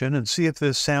mission, and see if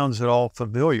this sounds at all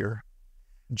familiar,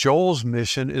 Joel's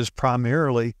mission is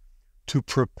primarily to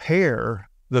prepare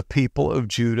the people of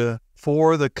Judah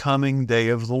for the coming day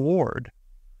of the Lord.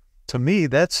 To me,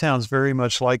 that sounds very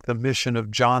much like the mission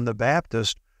of John the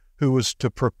Baptist, who was to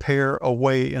prepare a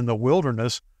way in the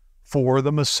wilderness for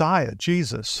the Messiah,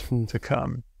 Jesus, to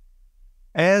come.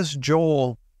 As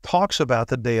Joel talks about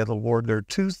the day of the Lord, there are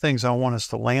two things I want us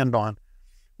to land on.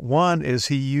 One is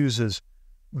he uses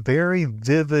very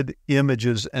vivid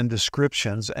images and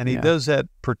descriptions, and he does that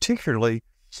particularly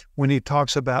when he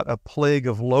talks about a plague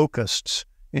of locusts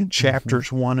in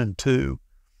chapters 1 and 2.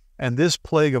 And this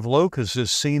plague of locusts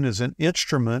is seen as an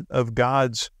instrument of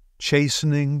God's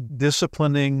chastening,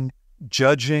 disciplining,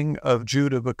 judging of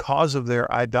Judah because of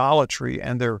their idolatry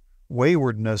and their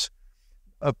waywardness.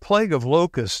 A plague of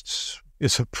locusts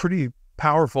is a pretty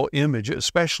powerful image,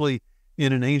 especially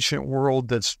in an ancient world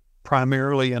that's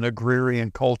primarily an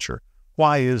agrarian culture.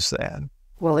 Why is that?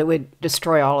 Well, it would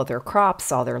destroy all of their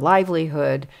crops, all their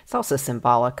livelihood. It's also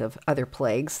symbolic of other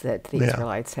plagues that the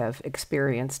Israelites have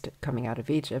experienced coming out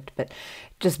of Egypt, but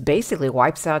just basically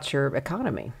wipes out your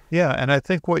economy. Yeah, and I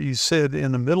think what you said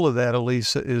in the middle of that,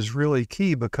 Elisa, is really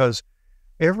key because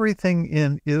everything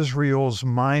in Israel's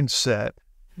mindset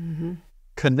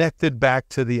connected back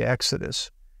to the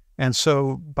Exodus. And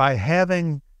so by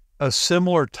having a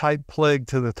similar type plague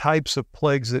to the types of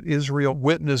plagues that Israel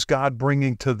witnessed God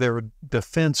bringing to their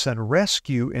defense and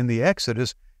rescue in the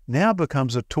Exodus, now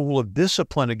becomes a tool of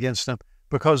discipline against them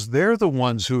because they're the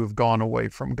ones who have gone away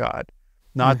from God,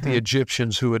 not the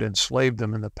Egyptians who had enslaved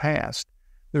them in the past.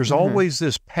 There's always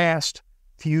this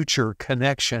past-future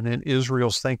connection in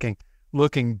Israel's thinking,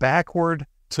 looking backward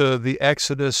to the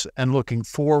Exodus and looking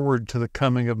forward to the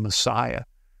coming of Messiah.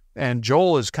 And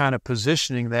Joel is kind of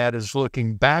positioning that as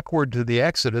looking backward to the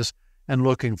Exodus and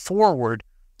looking forward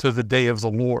to the day of the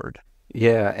Lord.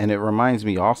 Yeah, and it reminds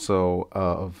me also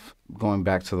of going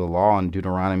back to the law in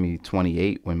Deuteronomy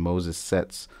 28 when Moses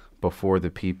sets before the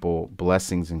people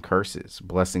blessings and curses.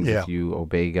 Blessings if you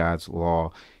obey God's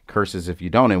law, curses if you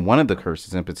don't. And one of the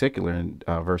curses in particular in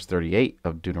verse 38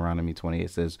 of Deuteronomy 28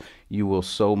 says, "You will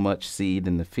sow much seed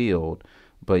in the field,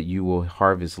 but you will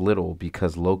harvest little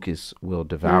because locusts will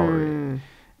devour it."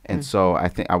 And so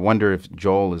I wonder if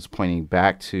Joel is pointing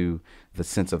back to the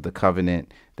sense of the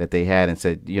covenant that they had and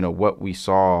said, you know, what we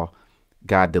saw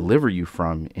God deliver you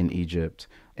from in Egypt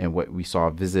and what we saw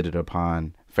visited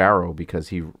upon Pharaoh because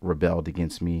he rebelled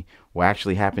against me will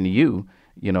actually happen to you,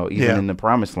 you know, even in the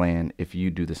promised land if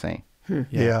you do the same.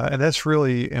 Yeah, and that's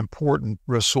really important,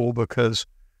 Rasul, because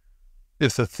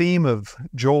if the theme of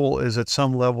Joel is at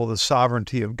some level the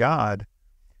sovereignty of God,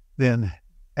 then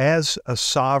as a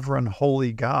sovereign,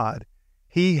 holy God,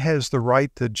 he has the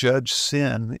right to judge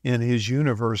sin in his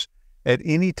universe at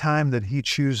any time that he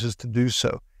chooses to do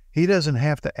so. He doesn't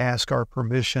have to ask our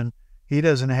permission. He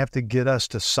doesn't have to get us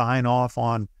to sign off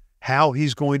on how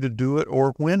he's going to do it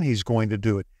or when he's going to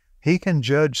do it. He can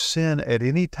judge sin at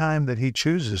any time that he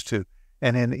chooses to.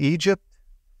 And in Egypt,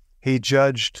 he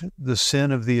judged the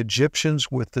sin of the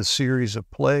Egyptians with the series of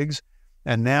plagues.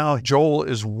 And now Joel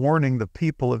is warning the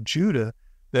people of Judah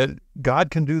that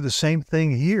God can do the same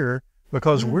thing here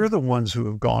because we're the ones who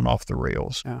have gone off the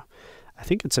rails. Yeah. I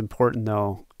think it's important,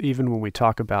 though, even when we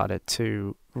talk about it,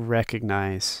 to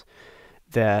recognize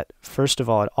that, first of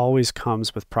all, it always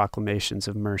comes with proclamations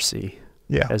of mercy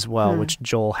as well, which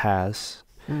Joel has.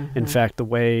 In fact, the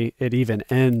way it even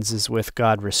ends is with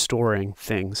God restoring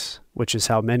things, which is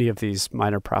how many of these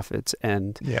minor prophets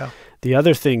end. The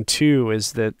other thing, too,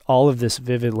 is that all of this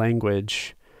vivid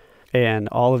language and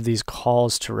all of these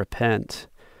calls to repent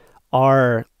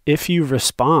are, if you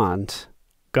respond,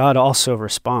 God also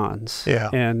responds.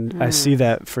 And I see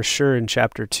that for sure in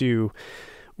chapter 2,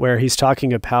 where he's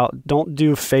talking about don't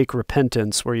do fake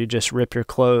repentance where you just rip your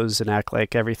clothes and act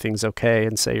like everything's okay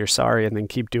and say you're sorry and then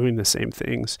keep doing the same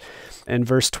things. In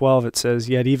verse 12, it says,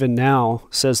 "Yet even now,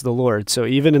 says the Lord." So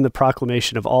even in the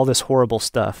proclamation of all this horrible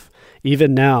stuff,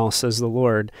 even now, says the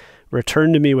Lord,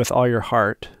 "Return to me with all your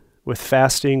heart, with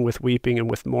fasting, with weeping, and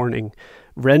with mourning.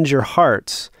 Rend your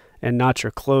hearts and not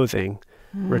your clothing.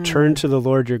 Return to the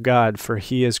Lord your God, for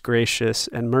he is gracious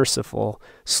and merciful,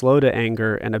 slow to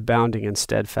anger and abounding in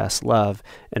steadfast love,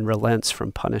 and relents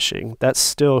from punishing." That's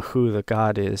still who the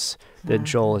God is that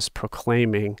Joel is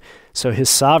proclaiming. So his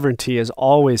sovereignty is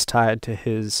always tied to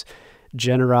his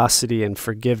generosity and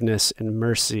forgiveness and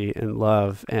mercy and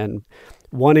love and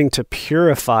wanting to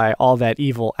purify all that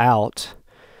evil out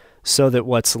so that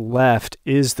what's left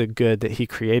is the good that he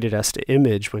created us to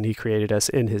image when he created us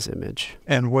in his image.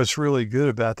 And what's really good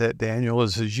about that, Daniel,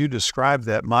 is as you described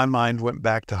that, my mind went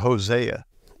back to Hosea.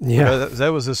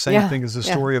 That was the same thing as the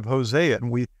story of Hosea.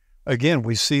 And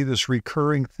we see this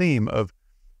recurring theme of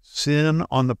sin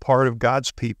on the part of God's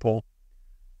people,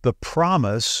 the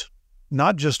promise,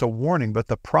 not just a warning, but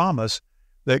the promise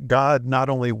that God not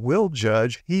only will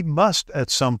judge, he must at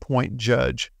some point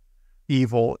judge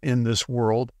evil in this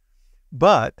world.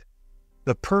 But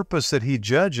the purpose that he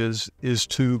judges is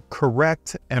to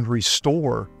correct and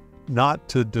restore, not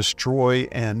to destroy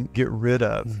and get rid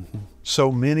of.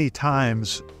 So many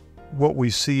times what we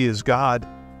see is God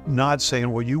not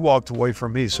saying, well, you walked away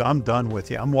from me, so I'm done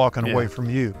with you. I'm walking away from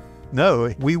you.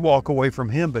 No, we walk away from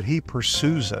him, but he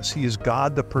pursues us. He is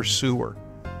God the pursuer.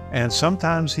 And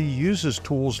sometimes he uses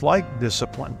tools like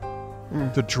discipline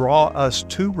to draw us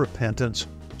to repentance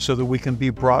so that we can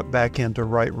be brought back into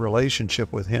right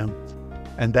relationship with him.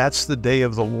 And that's the day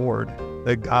of the Lord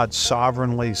that God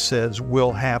sovereignly says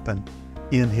will happen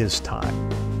in his time.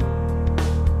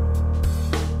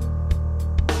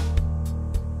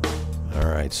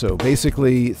 All right, so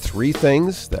basically 3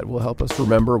 things that will help us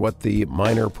remember what the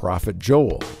minor prophet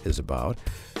Joel is about: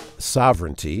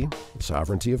 sovereignty, the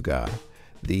sovereignty of God,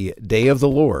 the day of the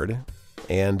Lord,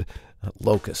 and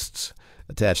locusts.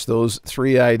 Attach those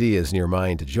 3 ideas in your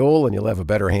mind to Joel, and you'll have a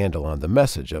better handle on the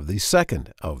message of the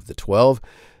second of the 12,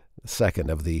 the second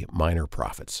of the minor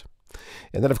prophets.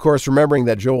 And then, of course, remembering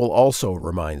that Joel also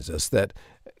reminds us that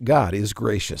God is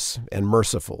gracious and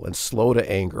merciful and slow to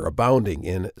anger, abounding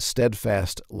in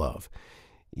steadfast love,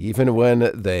 even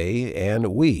when they and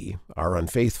we are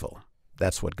unfaithful.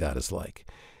 That's what God is like.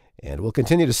 And we'll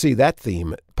continue to see that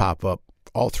theme pop up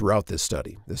all throughout this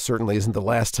study. This certainly isn't the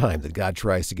last time that God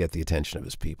tries to get the attention of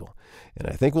his people. And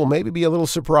I think we'll maybe be a little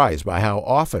surprised by how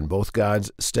often both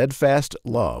God's steadfast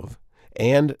love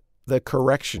and the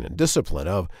correction and discipline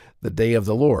of the day of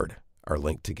the Lord are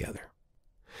linked together.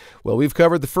 Well, we've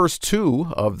covered the first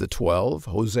 2 of the 12,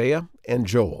 Hosea and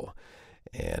Joel.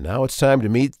 And now it's time to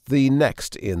meet the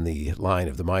next in the line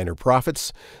of the minor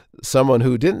prophets, someone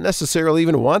who didn't necessarily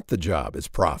even want the job as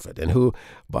prophet and who,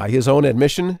 by his own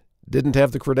admission, didn't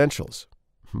have the credentials.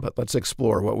 But let's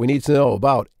explore what we need to know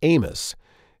about Amos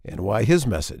and why his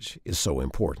message is so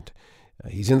important.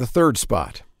 He's in the 3rd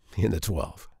spot in the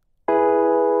 12.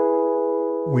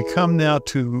 We come now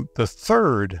to the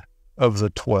 3rd of the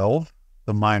 12,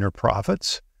 the minor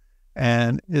prophets,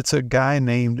 and it's a guy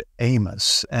named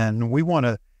Amos. And we want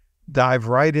to dive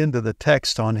right into the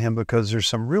text on him because there's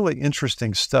some really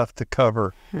interesting stuff to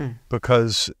cover.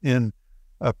 Because in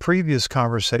a previous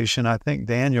conversation, I think,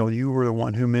 Daniel, you were the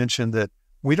one who mentioned that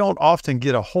we don't often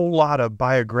get a whole lot of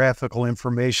biographical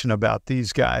information about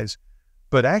these guys,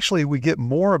 but actually we get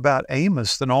more about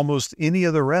Amos than almost any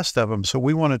of the rest of them. So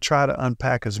we want to try to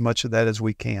unpack as much of that as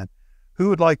we can. Who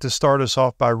would like to start us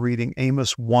off by reading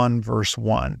Amos 1, verse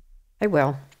 1? I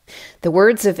will. The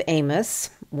words of Amos,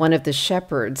 one of the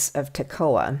shepherds of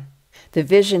Tekoa, the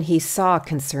vision he saw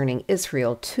concerning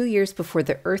Israel 2 years before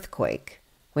the earthquake,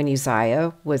 when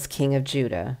Uzziah was king of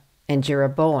Judah, and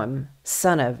Jeroboam,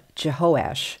 son of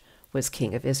Jehoash, was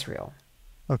king of Israel.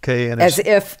 Okay. And as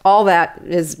if all that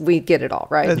is, we get it all,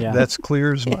 right? That's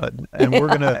clear as mud. And we're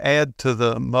going to add to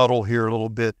the muddle here a little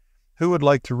bit. Who would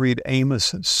like to read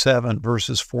Amos 7,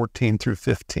 verses 14 through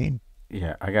 15?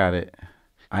 Yeah, I got it.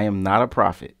 I am not a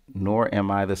prophet, nor am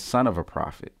I the son of a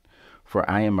prophet, for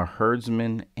I am a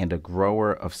herdsman and a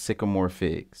grower of sycamore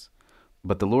figs.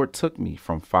 But the Lord took me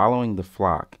from following the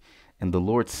flock, and the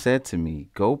Lord said to me,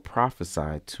 go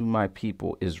prophesy to my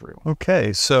people Israel.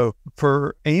 Okay, so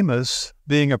for Amos,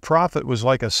 being a prophet was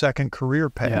like a second career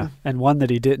path. Yeah, and one that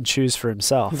he didn't choose for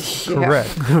himself.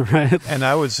 Correct. Right. And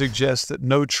I would suggest that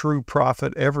no true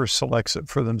prophet ever selects it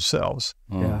for themselves.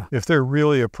 Yeah. If they're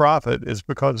really a prophet, it's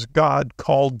because God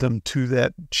called them to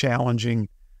that challenging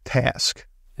task.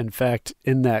 In fact,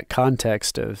 in that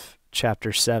context of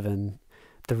chapter 7,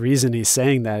 the reason he's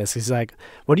saying that is he's like,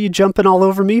 what are you jumping all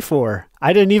over me for?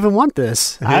 I didn't even want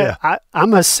this. Yeah.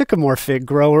 I'm a sycamore fig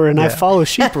grower and I follow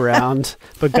sheep around,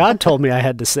 but God told me I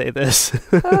had to say this.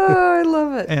 Oh, I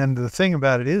love it. And the thing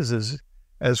about it is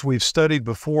as we've studied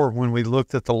before, when we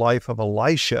looked at the life of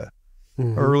Elisha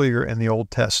earlier in the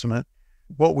Old Testament,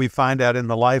 what we find out in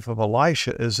the life of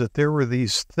Elisha is that there were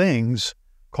these things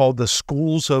called the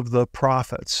schools of the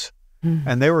prophets.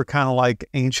 And they were kind of like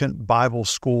ancient Bible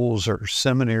schools or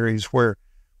seminaries where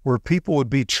people would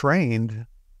be trained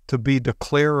to be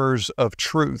declarers of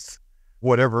truth,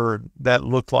 whatever that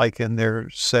looked like in their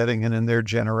setting and in their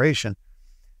generation.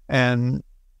 And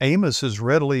Amos is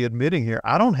readily admitting here,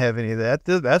 I don't have any of that.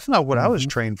 That's not what I was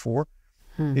trained for.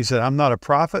 He said, I'm not a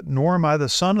prophet, nor am I the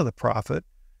son of the prophet.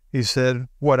 He said,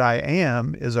 what I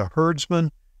am is a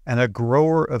herdsman and a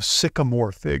grower of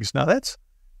sycamore figs. Now that's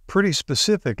pretty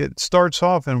specific. It starts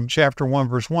off in chapter 1,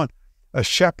 verse 1, a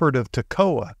shepherd of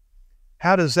Tekoa.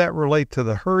 How does that relate to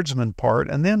the herdsman part?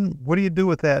 And then what do you do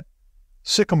with that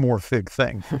sycamore fig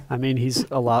thing? I mean, he's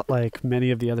a lot like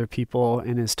many of the other people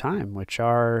in his time, which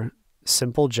are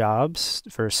simple jobs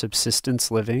for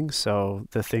subsistence living. So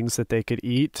the things that they could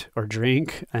eat or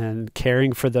drink and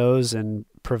caring for those and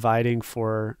providing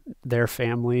for their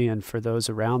family and for those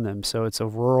around them. So it's a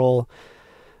rural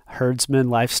herdsman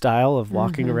lifestyle of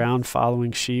walking around,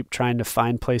 following sheep, trying to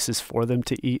find places for them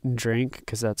to eat and drink,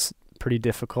 because that's pretty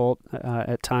difficult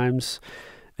at times,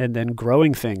 and then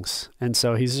growing things. And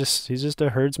so he's just a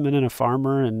herdsman and a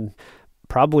farmer, and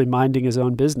probably minding his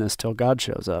own business till God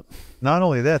shows up. Not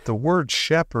only that, the word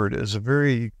shepherd is a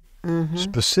very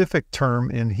specific term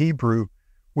in Hebrew,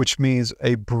 which means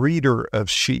a breeder of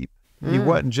sheep. He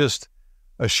wasn't just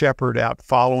a shepherd out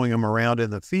following him around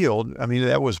in the field. I mean,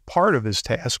 that was part of his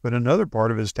task, but another part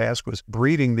of his task was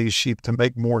breeding these sheep to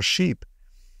make more sheep.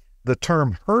 The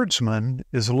term herdsman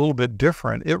is a little bit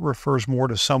different. It refers more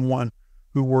to someone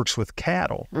who works with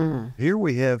cattle. Here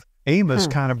we have Amos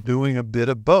kind of doing a bit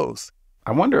of both.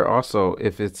 I wonder also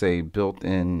if it's a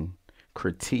built-in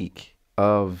critique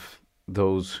of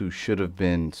those who should have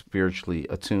been spiritually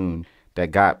attuned,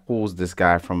 that God pulls this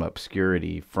guy from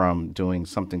obscurity, from doing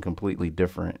something completely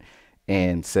different,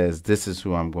 and says, this is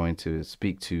who I'm going to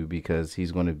speak to because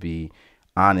he's going to be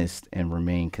honest and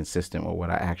remain consistent with what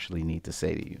I actually need to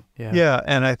say to you. Yeah,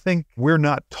 and I think we're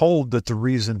not told that the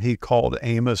reason he called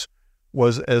Amos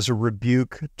was as a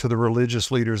rebuke to the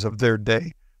religious leaders of their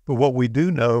day. But what we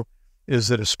do know is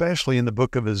that especially in the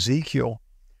book of Ezekiel,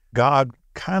 God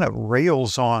kind of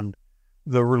rails on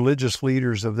the religious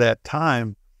leaders of that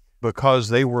time because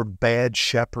they were bad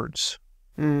shepherds.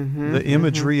 The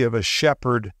imagery of a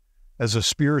shepherd as a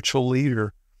spiritual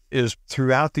leader is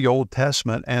throughout the Old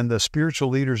Testament, and the spiritual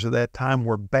leaders of that time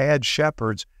were bad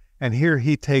shepherds. And here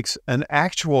he takes an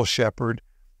actual shepherd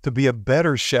to be a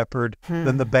better shepherd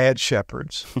than the bad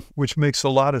shepherds, which makes a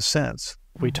lot of sense.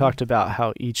 We talked about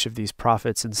how each of these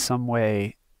prophets in some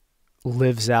way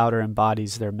lives out or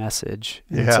embodies their message.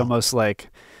 And it's almost like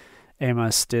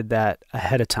Amos did that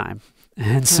ahead of time.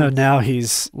 And so now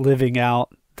he's living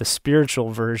out the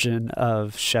spiritual version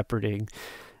of shepherding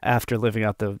after living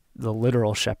out the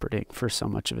literal shepherding for so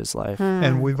much of his life.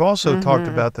 And we've also talked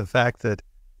about the fact that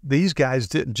these guys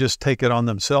didn't just take it on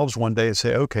themselves one day and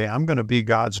say, okay, I'm going to be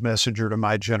God's messenger to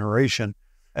my generation,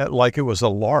 like it was a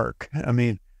lark. I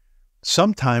mean,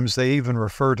 sometimes they even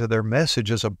refer to their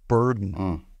message as a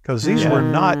burden, because these were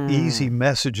not easy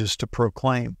messages to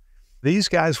proclaim. These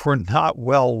guys were not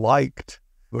well liked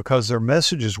because their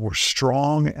messages were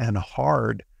strong and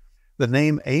hard. The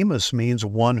name Amos means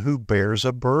one who bears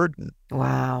a burden.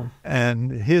 Wow.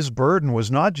 And his burden was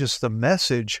not just the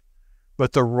message,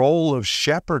 but the role of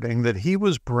shepherding that he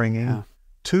was bringing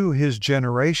to his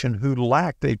generation who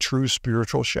lacked a true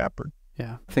spiritual shepherd.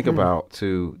 Yeah. Think about,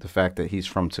 too, the fact that he's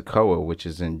from Tekoa, which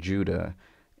is in Judah,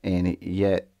 and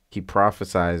yet he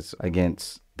prophesies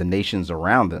against the nations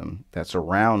around him that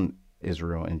surround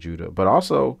Israel and Judah, but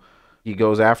also he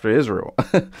goes after Israel,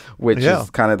 which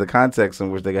is kind of the context in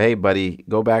which they go, "Hey, buddy,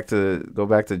 go back to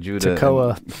Judah,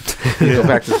 Tekoa, go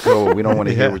back to Tekoa. We don't want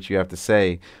to hear what you have to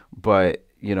say." But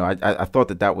I thought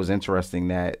that was interesting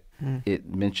that it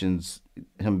mentions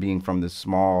him being from this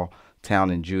small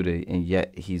town in Judah, and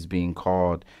yet he's being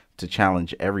called to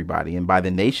challenge everybody. And by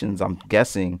the nations, I'm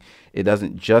guessing it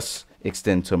doesn't just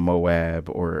extend to Moab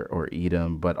or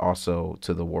Edom, but also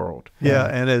to the world. Yeah,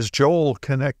 and as Joel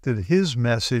connected his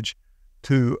message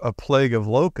to a plague of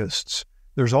locusts,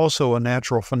 there's also a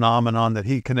natural phenomenon that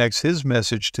he connects his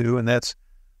message to, and that's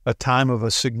a time of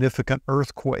a significant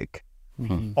earthquake.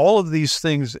 Mm-hmm. All of these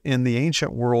things in the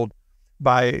ancient world,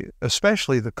 by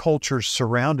especially the cultures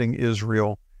surrounding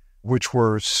Israel, which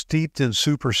were steeped in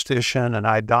superstition and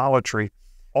idolatry,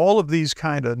 all of these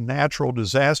kind of natural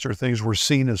disaster things were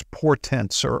seen as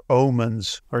portents or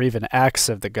omens. Or even acts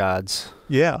of the gods.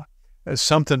 Yeah, as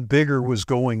something bigger was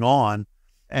going on.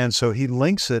 And so he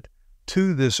links it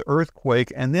to this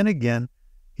earthquake. And then again,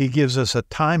 he gives us a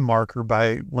time marker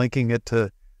by linking it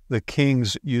to the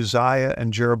kings Uzziah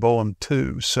and Jeroboam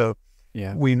too. So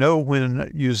we know when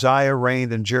Uzziah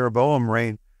reigned and Jeroboam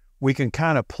reigned, we can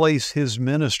kind of place his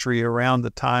ministry around the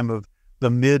time of the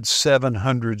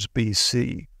mid-700s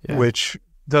BC, which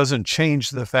doesn't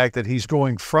change the fact that he's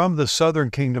going from the southern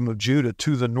kingdom of Judah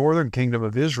to the northern kingdom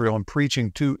of Israel and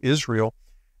preaching to Israel.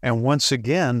 And once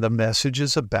again, the message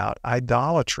is about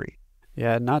idolatry.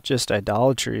 Yeah, not just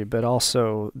idolatry, but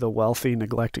also the wealthy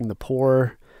neglecting the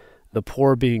poor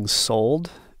being sold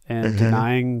and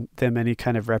denying them any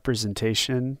kind of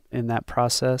representation in that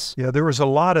process. Yeah, there was a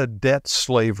lot of debt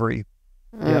slavery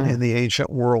in the ancient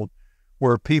world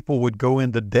where people would go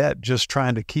into debt just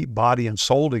trying to keep body and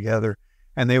soul together,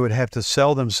 and they would have to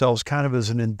sell themselves kind of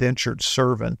as an indentured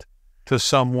servant to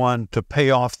someone to pay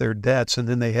off their debts, and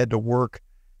then they had to work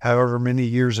however many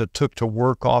years it took to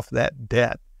work off that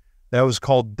debt. That was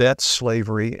called debt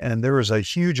slavery, and there was a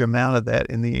huge amount of that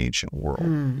in the ancient world.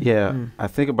 I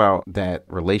think about that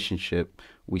relationship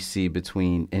we see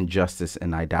between injustice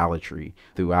and idolatry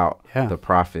throughout the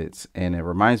prophets. And it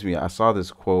reminds me, I saw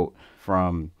this quote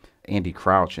from Andy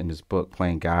Crouch in his book,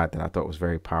 Playing God, that I thought was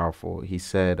very powerful. He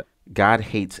said, "God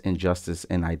hates injustice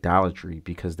and idolatry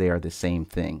because they are the same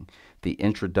thing. The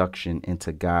introduction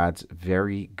into God's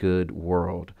very good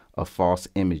world of false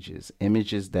images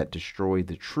that destroy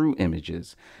the true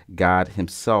images God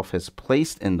himself has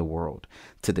placed in the world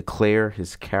to declare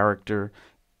his character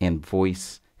and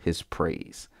voice his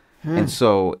praise." And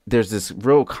so there's this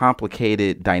real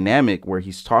complicated dynamic where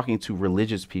he's talking to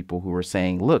religious people who are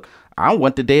saying, look, I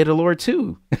want the day of the Lord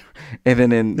too. And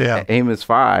then in Amos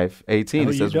 5:18,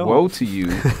 it says, woe to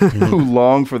you who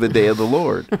long for the day of the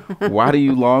Lord. Why do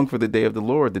you long for the day of the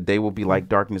Lord? The day will be like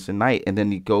darkness and night. And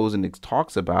then he goes and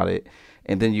talks about it.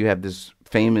 And then you have this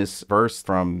famous verse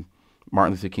from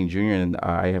Martin Luther King Jr. in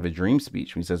I Have a Dream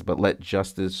speech, when he says, but let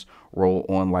justice roll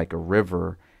on like a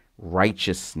river,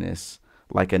 righteousness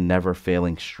like a never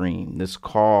failing stream. This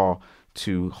call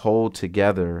to hold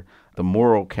together the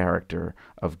moral character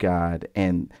of God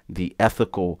and the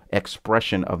ethical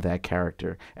expression of that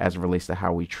character as it relates to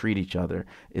how we treat each other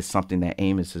is something that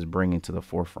Amos is bringing to the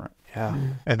forefront. Yeah.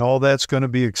 And all that's going to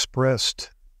be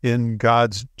expressed in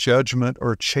God's judgment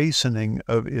or chastening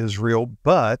of Israel,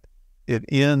 but it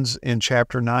ends in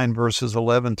chapter 9, verses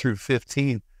 11 through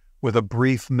 15 with a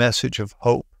brief message of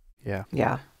hope. Yeah.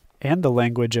 Yeah. And the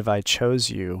language of I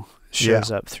chose you shows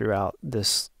up throughout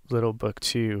this little book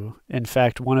too. In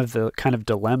fact, one of the kind of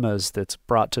dilemmas that's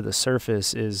brought to the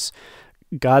surface is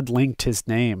God linked his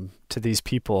name to these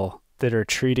people that are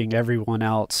treating everyone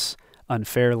else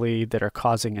unfairly, that are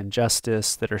causing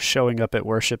injustice, that are showing up at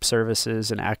worship services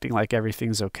and acting like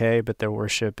everything's okay, but their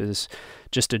worship is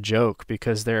just a joke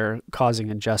because they're causing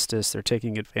injustice, they're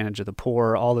taking advantage of the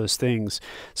poor, all those things.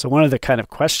 So one of the kind of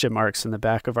question marks in the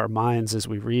back of our minds as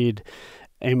we read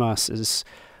Amos is,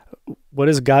 what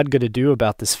is God going to do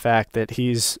about this fact that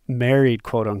he's married,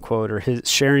 quote unquote, or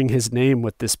sharing his name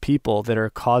with this people that are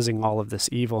causing all of this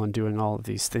evil and doing all of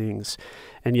these things?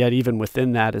 And yet even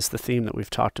within that is the theme that we've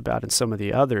talked about in some of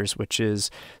the others, which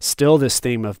is still this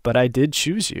theme of, but I did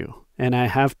choose you and I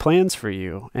have plans for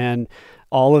you. And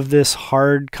all of this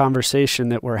hard conversation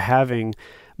that we're having,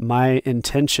 my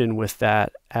intention with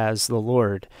that as the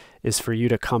Lord is for you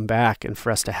to come back and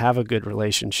for us to have a good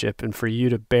relationship and for you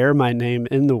to bear my name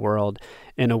in the world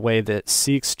in a way that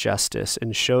seeks justice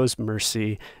and shows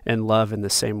mercy and love in the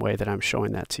same way that I'm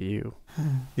showing that to you.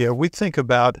 Yeah, we think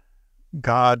about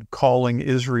God calling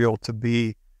Israel to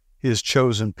be his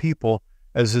chosen people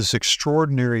as this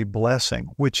extraordinary blessing,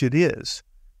 which it is,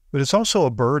 but it's also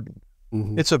a burden.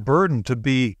 Mm-hmm. It's a burden to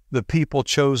be the people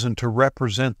chosen to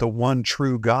represent the one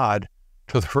true God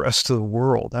to the rest of the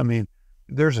world. I mean,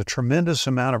 there's a tremendous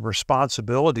amount of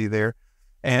responsibility there,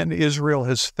 and Israel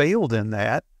has failed in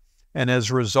that. And as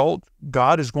a result,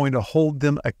 God is going to hold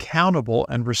them accountable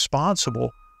and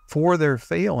responsible for their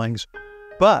failings,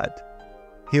 but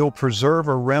he'll preserve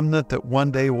a remnant that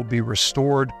one day will be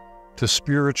restored to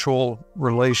spiritual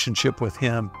relationship with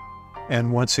him.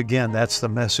 And once again, that's the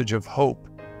message of hope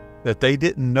that they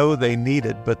didn't know they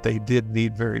needed, but they did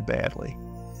need very badly.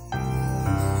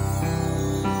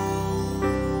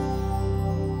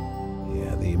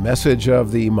 The message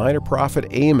of the minor prophet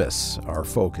Amos, our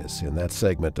focus in that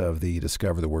segment of the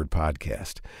Discover the Word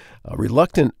podcast. A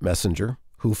reluctant messenger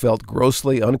who felt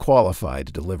grossly unqualified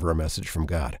to deliver a message from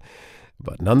God,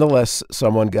 but nonetheless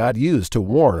someone God used to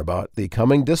warn about the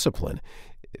coming discipline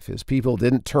if his people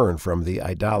didn't turn from the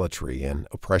idolatry and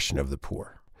oppression of the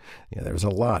poor. There's a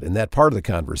lot in that part of the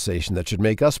conversation that should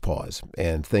make us pause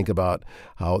and think about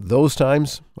how those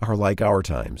times are like our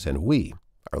times and we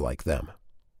are like them.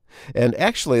 And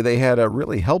actually, they had a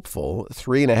really helpful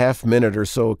 3.5-minute or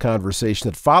so conversation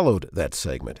that followed that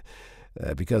segment.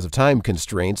 Because of time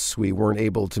constraints, we weren't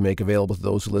able to make available to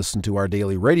those who listen to our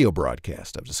daily radio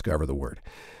broadcast of Discover the Word.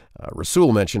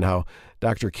 Rasul mentioned how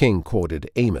Dr. King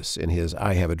quoted Amos in his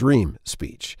I Have a Dream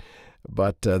speech.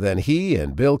 But then he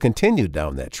and Bill continued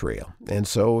down that trail. And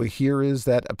so here is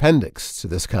that appendix to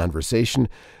this conversation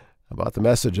about the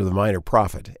message of the minor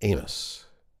prophet Amos.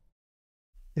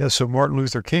 Yeah, so Martin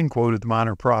Luther King quoted the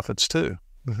minor prophets too.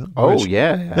 Oh,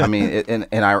 yeah. I mean,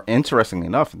 interestingly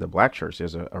enough, in the Black church,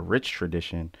 there's a rich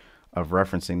tradition of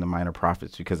referencing the minor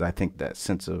prophets because I think that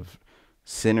sense of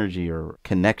synergy or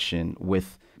connection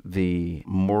with the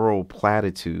moral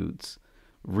platitudes.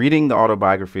 Reading the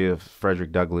autobiography of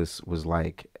Frederick Douglass was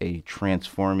like a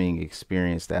transforming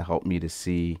experience that helped me to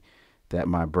see that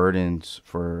my burdens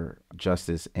for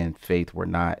justice and faith were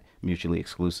not mutually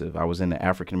exclusive. I was in the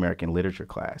African American literature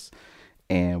class,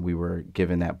 and we were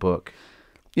given that book.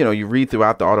 You know, you read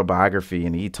throughout the autobiography,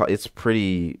 and it's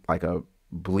pretty like a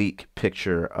bleak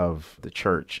picture of the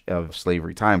church of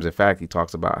slavery times. In fact, he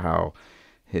talks about how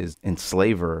his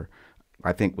enslaver,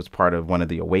 I think, was part of one of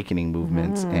the awakening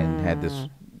movements and had this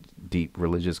deep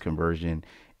religious conversion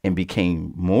and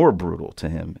became more brutal to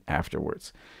him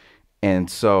afterwards.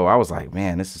 And so I was like,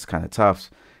 man, this is kind of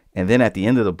tough. And then at the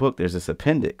end of the book, there's this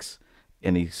appendix,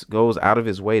 and he goes out of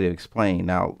his way to explain.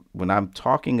 Now, when I'm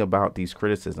talking about these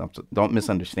criticisms, don't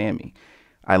misunderstand me.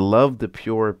 I love the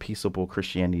pure, peaceable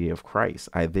Christianity of Christ.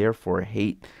 I therefore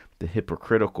hate the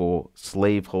hypocritical,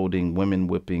 slave-holding,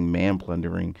 women-whipping,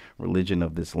 man-plundering religion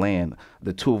of this land,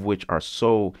 the two of which are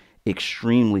so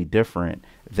extremely different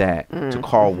that to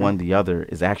call one the other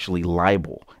is actually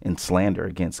libel and slander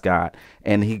against God.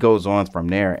 And he goes on from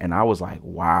there, and I was like,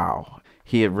 wow,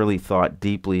 he had really thought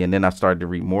deeply. And then I started to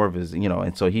read more of his,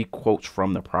 and so he quotes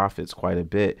from the prophets quite a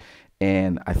bit,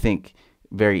 and I think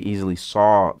very easily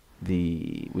saw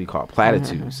we call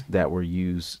platitudes that were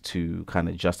used to kind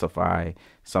of justify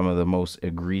some of the most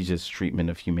egregious treatment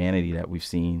of humanity that we've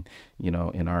seen,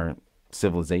 in our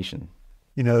civilization.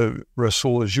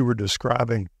 Rasul, as you were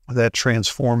describing that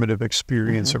transformative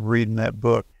experience of reading that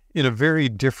book in a very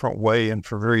different way and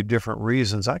for very different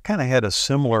reasons, I kind of had a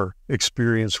similar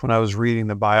experience when I was reading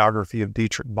the biography of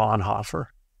Dietrich Bonhoeffer,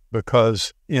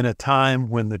 because in a time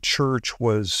when the church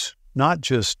was not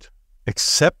just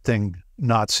accepting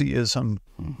Nazism,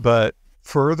 but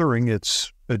furthering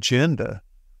its agenda,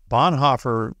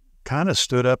 Bonhoeffer kind of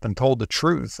stood up and told the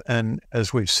truth. And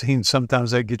as we've seen,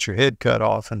 sometimes they get your head cut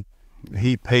off, and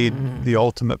he paid the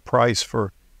ultimate price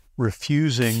for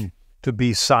refusing to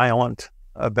be silent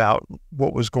about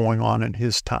what was going on in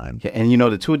his time. Yeah, and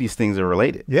the two of these things are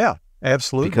related. Yeah,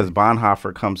 absolutely. Because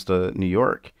Bonhoeffer comes to New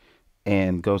York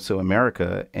and goes to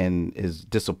America and is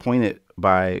disappointed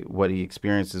by what he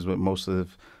experiences with most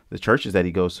of the churches that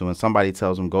he goes to. And somebody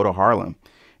tells him, go to Harlem.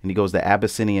 And he goes to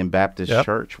Abyssinian Baptist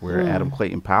Church, where Adam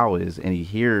Clayton Powell is, and he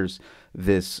hears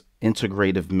this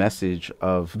integrative message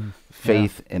of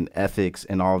faith and ethics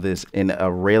and all this, and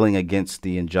a railing against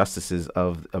the injustices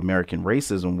of American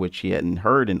racism, which he hadn't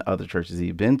heard in other churches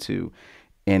he'd been to.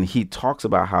 And he talks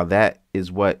about how that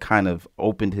is what kind of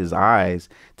opened his eyes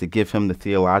to give him the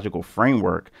theological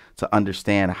framework to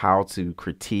understand how to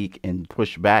critique and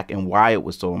push back, and why it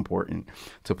was so important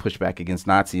to push back against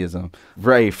Nazism.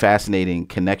 Very fascinating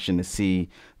connection to see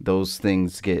those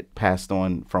things get passed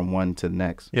on from one to the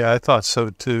next. Yeah, I thought so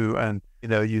too. And,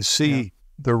 you see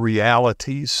the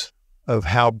realities of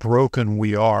how broken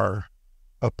we are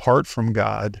apart from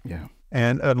God. Yeah.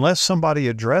 And unless somebody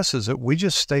addresses it, we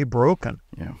just stay broken,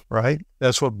 right?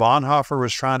 That's what Bonhoeffer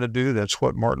was trying to do. That's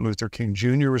what Martin Luther King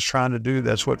Jr. was trying to do.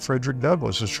 That's what Frederick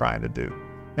Douglass was trying to do.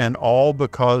 And all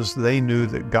because they knew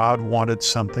that God wanted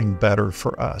something better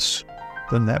for us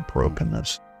than that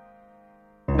brokenness.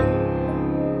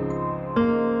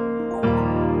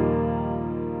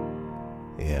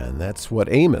 And that's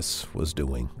what Amos was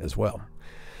doing as well.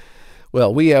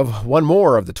 Well, we have one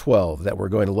more of the 12 that we're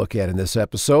going to look at in this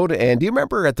episode. And do you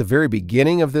remember at the very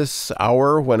beginning of this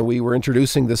hour when we were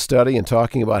introducing this study and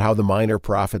talking about how the minor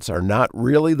prophets are not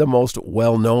really the most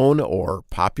well-known or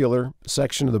popular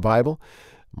section of the Bible?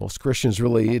 Most Christians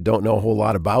really don't know a whole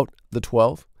lot about the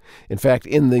 12. In fact,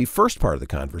 in the first part of the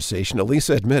conversation,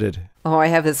 Elisa admitted, I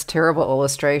have this terrible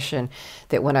illustration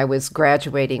that when I was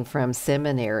graduating from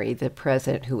seminary, the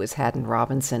president, who was Haddon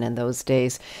Robinson in those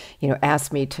days,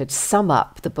 asked me to sum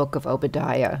up the book of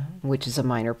Obadiah, which is a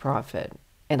minor prophet.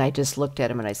 And I just looked at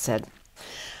him and I said,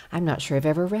 I'm not sure I've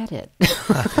ever read it.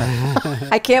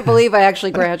 I can't believe I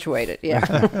actually graduated.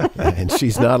 Yeah. And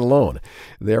she's not alone.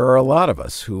 There are a lot of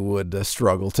us who would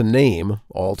struggle to name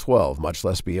all 12, much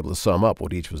less be able to sum up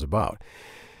what each was about.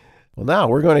 Well, now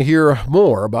we're going to hear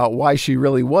more about why she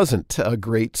really wasn't a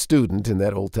great student in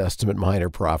that Old Testament minor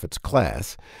prophets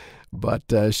class. But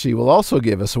she will also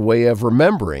give us a way of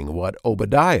remembering what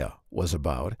Obadiah was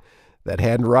about that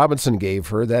Haddon Robinson gave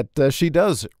her that she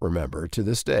does remember to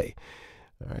this day.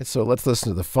 All right, so let's listen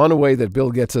to the fun way that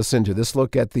Bill gets us into this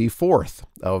look at the fourth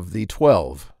of the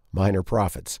 12 minor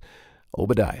prophets,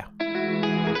 Obadiah.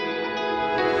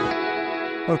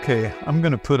 Okay, I'm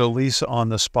going to put Elisa on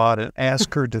the spot and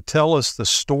ask her to tell us the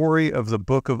story of the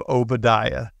book of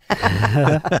Obadiah.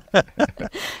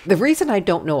 The reason I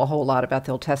don't know a whole lot about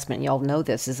the Old Testament, and y'all know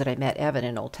this, is that I met Evan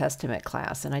in Old Testament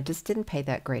class, and I just didn't pay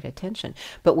that great attention.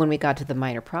 But when we got to the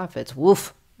minor prophets,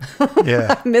 woof,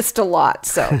 I missed a lot.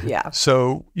 So, yeah.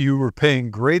 So you were paying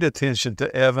great attention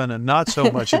to Evan and not so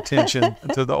much attention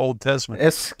to the Old Testament.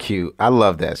 It's cute. I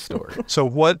love that story. So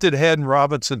what did Haddon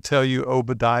Robinson tell you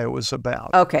Obadiah was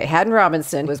about? Okay, Haddon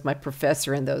Robinson was my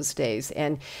professor in those days,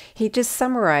 and he just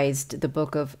summarized the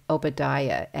book of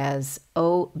Obadiah as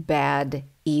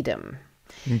Obad-Edom.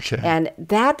 Okay. And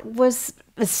that was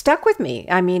stuck with me.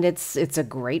 I mean, it's a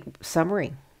great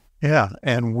summary. Yeah,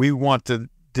 and we want to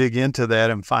dig into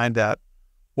that and find out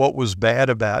what was bad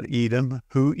about Edom,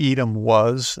 who Edom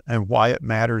was, and why it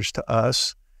matters to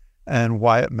us, and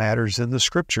why it matters in the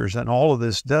scriptures. And all of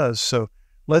this does. So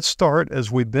let's start,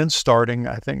 as we've been starting,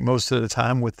 I think most of the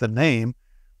time, with the name.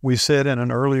 We said in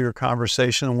an earlier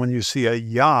conversation, when you see a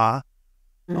Yah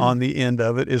on the end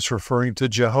of it, it's referring to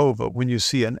Jehovah. When you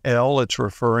see an El, it's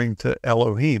referring to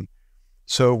Elohim.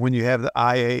 So when you have the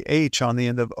IAH on the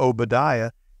end of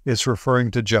Obadiah, it's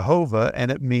referring to Jehovah, and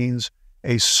it means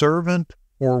a servant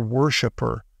or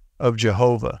worshiper of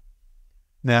Jehovah.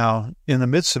 Now, in the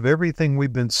midst of everything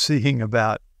we've been seeing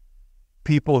about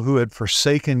people who had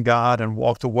forsaken God and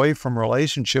walked away from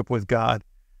relationship with God,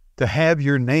 to have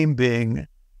your name being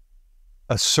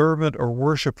a servant or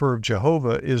worshiper of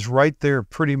Jehovah is right there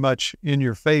pretty much in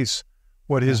your face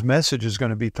what his message is going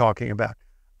to be talking about.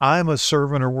 I'm a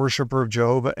servant or worshiper of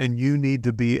Jehovah, and you need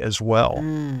to be as well.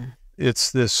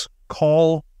 It's this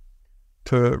call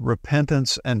to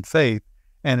repentance and faith.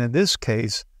 And in this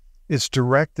case, it's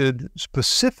directed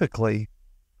specifically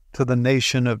to the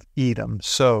nation of Edom.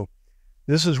 So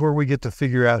this is where we get to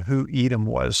figure out who Edom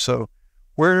was. So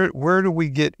where do we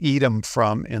get Edom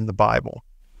from in the Bible?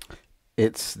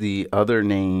 It's the other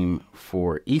name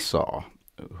for Esau,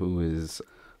 who is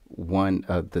one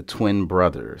of the twin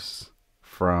brothers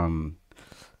from...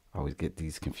 I always get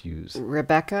these confused.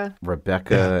 Rebecca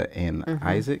and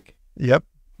Isaac. Yep.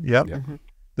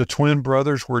 The twin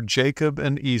brothers were Jacob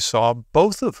and Esau,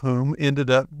 both of whom ended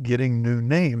up getting new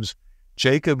names.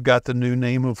 Jacob got the new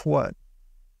name of what?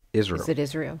 Israel. Is it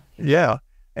Israel? Yeah.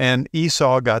 And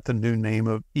Esau got the new name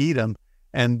of Edom.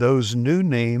 And those new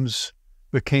names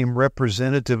became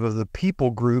representative of the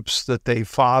people groups that they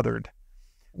fathered.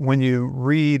 When you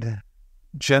read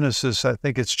Genesis, I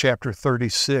think it's chapter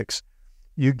 36,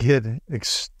 you get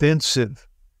extensive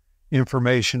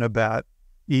information about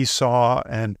Esau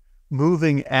and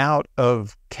moving out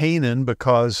of Canaan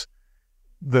because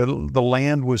the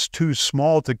land was too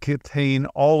small to contain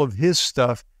all of his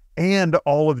stuff and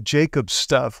all of Jacob's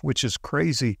stuff, which is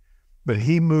crazy. But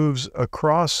he moves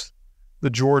across the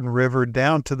Jordan River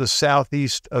down to the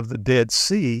southeast of the Dead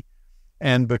Sea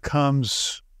and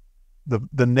becomes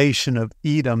the nation of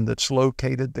Edom that's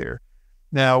located there.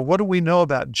 Now, what do we know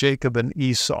about Jacob and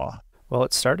Esau? Well,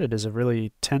 it started as a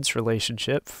really tense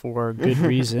relationship for good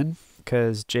reason,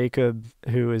 because Jacob,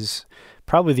 who is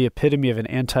probably the epitome of an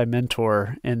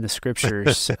anti-mentor in the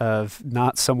scriptures of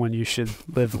not someone you should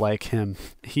live like him,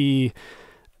 he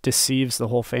deceives the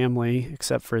whole family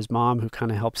except for his mom, who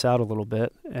kind of helps out a little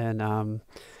bit, and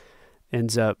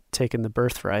ends up taking the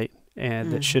birthright,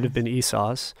 and that should have been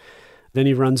Esau's. Then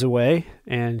he runs away,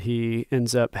 and he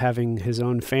ends up having his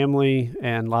own family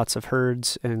and lots of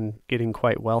herds and getting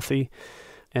quite wealthy.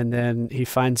 And then he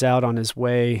finds out on his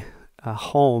way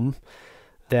home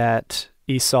that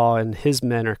Esau and his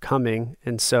men are coming.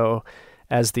 And so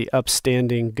as the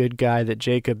upstanding good guy that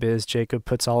Jacob is, Jacob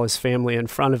puts all his family in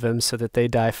front of him so that they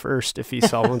die first if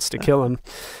Esau wants to kill him.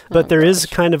 But there is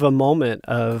kind of a moment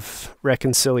of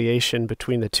reconciliation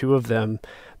between the two of them,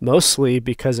 mostly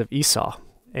because of Esau.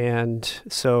 And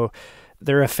so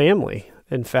they're a family.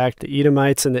 In fact, the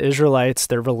Edomites and the Israelites,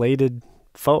 they're related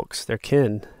folks. They're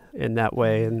kin in that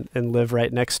way, and live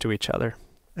right next to each other.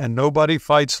 And nobody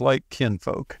fights like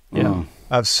kinfolk. Yeah.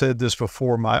 I've said this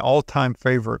before. My all-time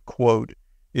favorite quote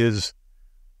is,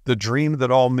 "The dream that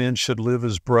all men should live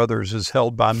as brothers is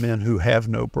held by men who have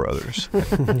no brothers."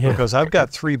 Because I've got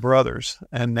 3 brothers,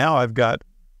 and now I've got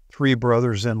 3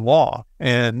 brothers-in-law.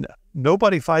 And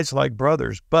nobody fights like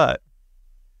brothers, but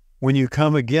when you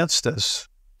come against us,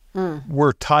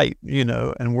 we're tight,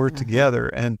 and we're together.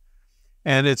 And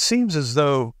it seems as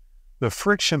though the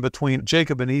friction between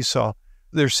Jacob and Esau,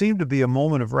 there seemed to be a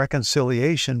moment of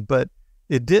reconciliation, but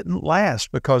it didn't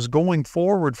last, because going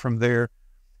forward from there,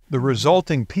 the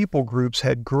resulting people groups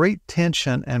had great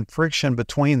tension and friction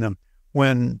between them.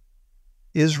 When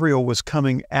Israel was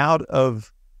coming out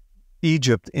of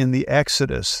Egypt in the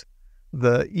Exodus,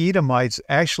 the Edomites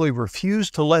actually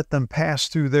refused to let them pass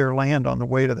through their land on the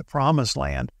way to the Promised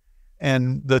Land.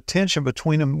 And the tension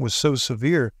between them was so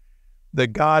severe that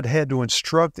God had to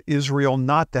instruct Israel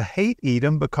not to hate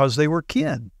Edom because they were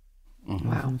kin.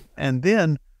 Wow. And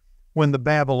then when the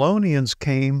Babylonians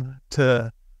came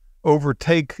to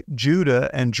overtake Judah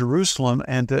and Jerusalem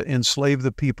and to enslave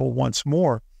the people once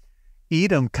more,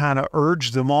 Edom kind of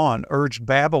urged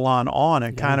Babylon on,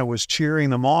 and kind of was cheering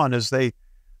them on as they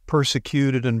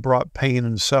persecuted and brought pain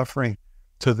and suffering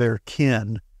to their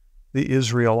kin, the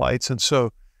Israelites. And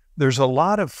so there's a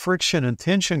lot of friction and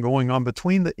tension going on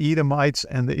between the Edomites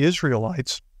and the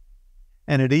Israelites.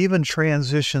 And it even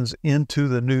transitions into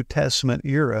the New Testament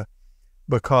era,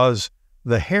 because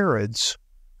the Herods,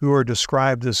 who are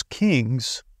described as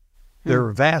kings,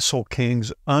 they're vassal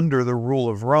kings under the rule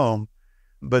of Rome,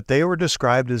 but they were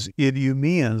described as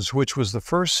Idumeans, which was the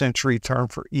first century term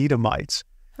for Edomites.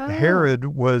 Herod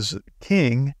was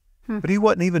king, but he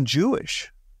wasn't even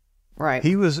Jewish. Right.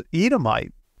 He was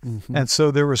Edomite. And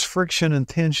so there was friction and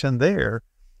tension there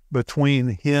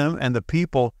between him and the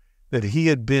people that he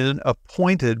had been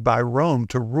appointed by Rome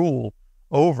to rule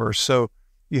over. So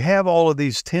you have all of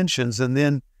these tensions, and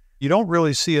then you don't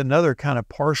really see another kind of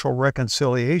partial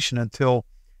reconciliation until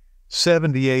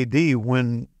 70 AD,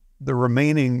 when the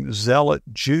remaining zealot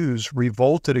Jews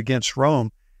revolted against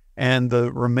Rome, and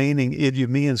the remaining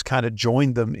Idumeans kind of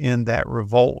joined them in that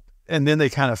revolt. And then they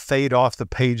kind of fade off the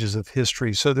pages of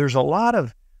history. So there's a lot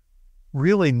of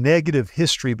really negative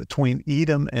history between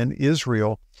Edom and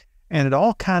Israel, and it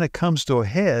all kind of comes to a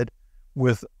head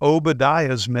with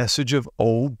Obadiah's message of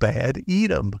 "Oh, bad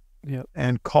Edom,"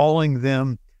 and calling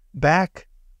them back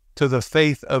to the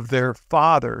faith of their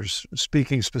fathers,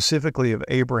 speaking specifically of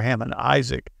Abraham and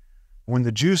Isaac. When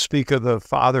the Jews speak of the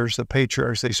fathers, the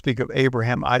patriarchs, they speak of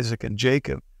Abraham, Isaac, and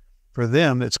Jacob. For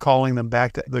them, it's calling them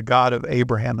back to the God of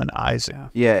Abraham and Isaac.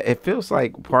 Yeah, it feels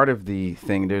like part of the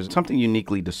thing, there's something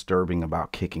uniquely disturbing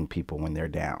about kicking people when they're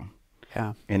down.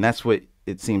 Yeah. And that's what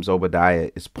it seems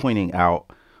Obadiah is pointing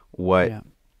out, what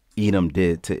Edom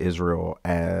did to Israel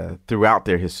throughout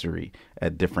their history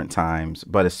at different times,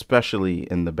 but especially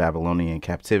in the Babylonian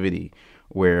captivity,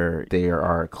 where there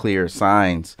are clear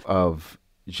signs of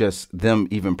just them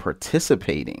even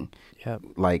participating, Yep.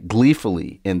 like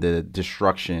gleefully, in the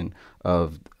destruction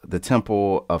of the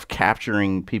temple, of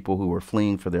capturing people who were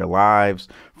fleeing for their lives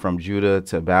from Judah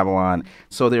to Babylon.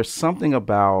 So there's something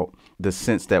about the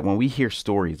sense that when we hear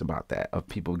stories about that, of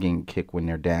people getting kicked when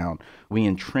they're down, we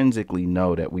intrinsically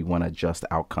know that we want a just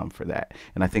outcome for that.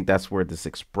 And I think that's where this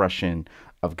expression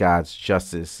of God's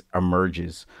justice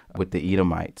emerges with the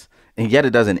Edomites. And yet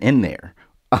it doesn't end there.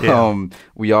 Yeah.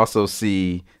 We also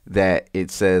see that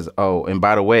it says, oh, and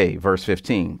by the way, verse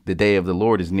 15, the day of the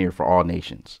Lord is near for all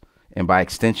nations. And by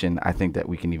extension, I think that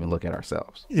we can even look at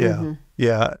ourselves. Yeah. Mm-hmm.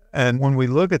 Yeah. And when we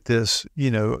look at this,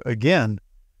 again,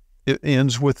 it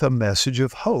ends with a message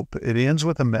of hope. It ends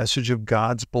with a message of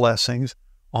God's blessings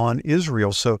on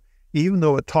Israel. So even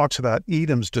though it talks about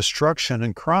Edom's destruction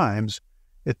and crimes,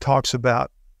 it talks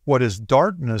about what is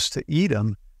darkness to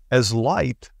Edom as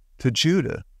light to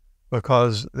Judah,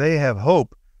 because they have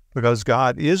hope, because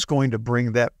God is going to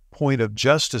bring that point of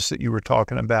justice that you were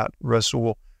talking about,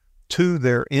 Russell, to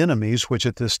their enemies, which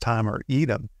at this time are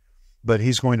Edom, but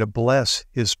he's going to bless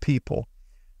his people.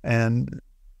 And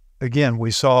again,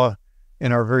 we saw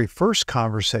in our very first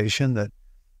conversation that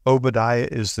Obadiah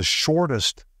is the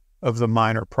shortest of the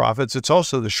minor prophets. It's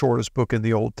also the shortest book in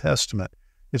the Old Testament.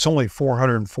 It's only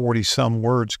 440 some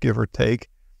words, give or take,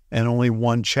 and only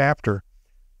one chapter.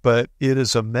 But it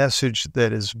is a message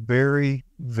that is very,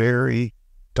 very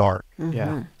dark. Mm-hmm.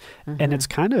 Yeah. Mm-hmm. And it's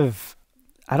kind of,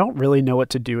 I don't really know what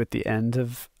to do at the end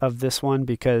of this one,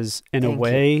 because in a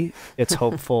way it's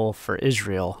hopeful for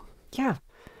Israel. Yeah.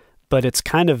 But it's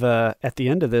kind of at the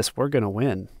end of this, we're going to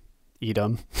win,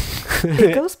 Edom.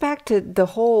 It goes back to the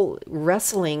whole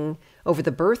wrestling over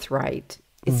the birthright.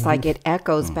 It's like it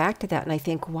echoes back to that. And I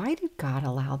think, why did God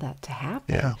allow that to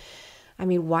happen? Yeah. I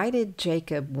mean, why did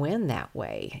Jacob win that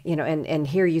way? And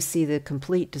here you see the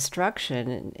complete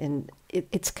destruction, and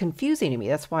it's confusing to me.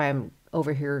 That's why I'm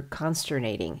over here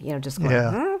consternating, just going,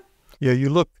 huh? Yeah, you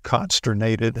look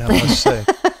consternated, I must say.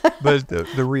 But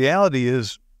the reality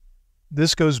is,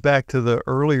 this goes back to the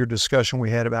earlier discussion we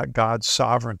had about God's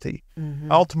sovereignty.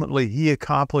 Mm-hmm. Ultimately, he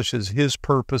accomplishes his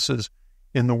purposes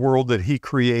in the world that he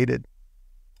created.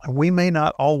 We may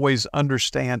not always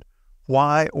understand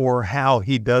why or how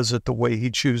he does it the way he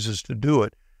chooses to do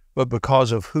it, but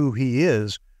because of who he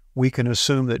is, we can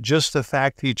assume that just the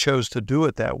fact he chose to do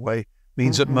it that way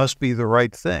means it must be the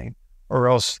right thing, or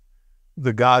else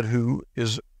the God who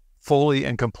is fully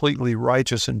and completely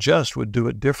righteous and just would do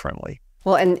it differently.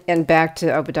 Well, and back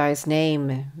to Obadiah's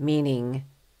name, meaning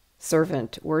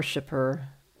servant, worshiper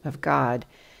of God.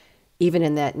 Even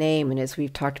in that name, and as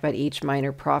we've talked about, each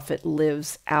minor prophet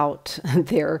lives out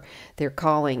their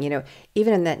calling.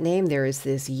 Even in that name, there is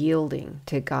this yielding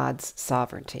to God's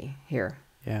sovereignty here.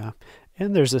 Yeah.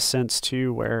 And there's a sense,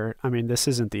 too, where, this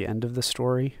isn't the end of the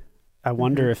story. I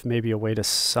wonder if maybe a way to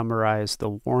summarize the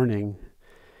warning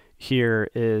here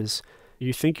is,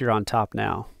 you think you're on top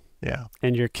now. Yeah.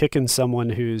 And you're kicking someone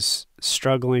who's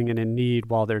struggling and in need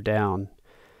while they're down,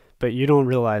 but you don't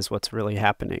realize what's really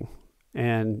happening.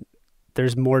 And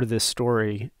there's more to this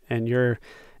story, and you're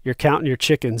counting your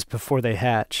chickens before they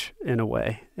hatch, in a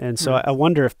way. And so I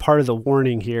wonder if part of the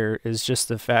warning here is just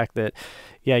the fact that,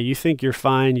 you think you're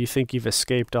fine, you think you've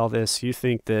escaped all this, you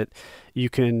think that you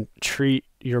can treat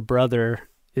your brother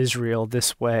Israel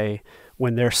this way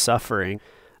when they're suffering,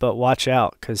 but watch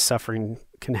out, because suffering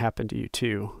can happen to you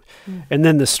too. And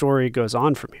then the story goes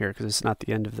on from here, because it's not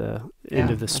the end of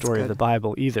the story of the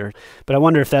Bible either. But I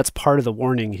wonder if that's part of the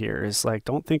warning here, is like,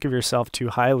 don't think of yourself too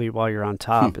highly while you're on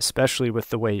top, especially with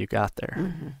the way you got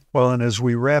there. Well, and as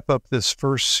we wrap up this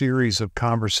first series of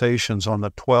conversations on the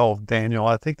 12, Daniel,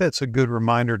 I think that's a good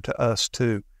reminder to us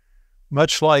too.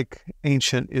 Much like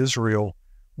ancient Israel,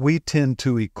 we tend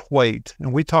to equate,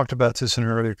 and we talked about this in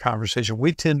an earlier conversation,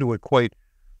 we tend to equate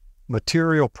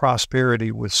material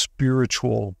prosperity with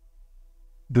spiritual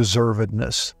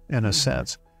deservedness, in a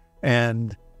sense.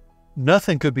 And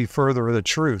nothing could be further of the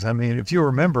truth. If you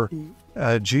remember,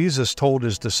 Jesus told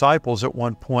his disciples at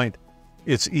one point,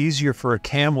 it's easier for a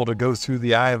camel to go through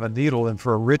the eye of a needle than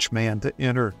for a rich man to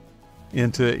enter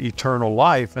into eternal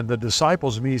life. And the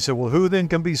disciples he said, well, who then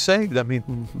can be saved?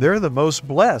 They're the most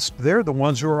blessed. They're the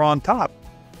ones who are on top.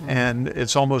 And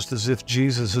it's almost as if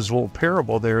Jesus' little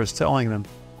parable there is telling them,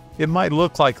 it might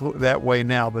look like that way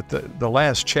now, but the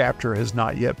last chapter has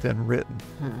not yet been written.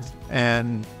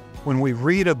 And when we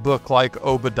read a book like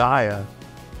Obadiah,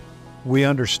 we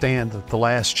understand that the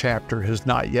last chapter has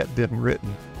not yet been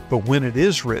written. But when it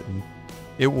is written,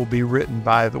 it will be written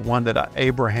by the one that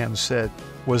Abraham said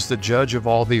was the judge of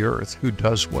all the earth, who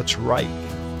does what's right.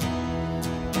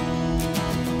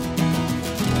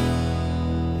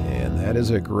 That is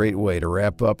a great way to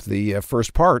wrap up the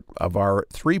first part of our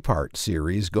three-part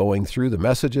series going through the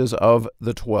messages of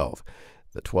the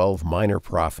 12 minor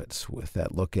prophets, with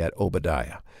that look at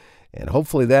Obadiah. And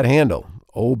hopefully that handle,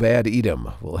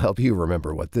 Obad-Edom, will help you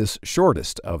remember what this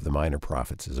shortest of the minor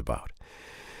prophets is about.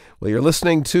 Well, you're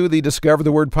listening to the Discover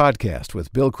the Word podcast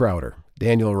with Bill Crowder,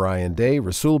 Daniel Ryan Day,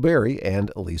 Rasul Berry,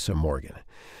 and Elisa Morgan.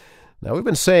 Now, we've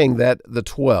been saying that the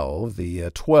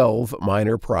 12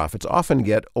 minor prophets often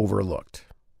get overlooked.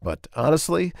 But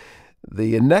honestly,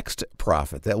 the next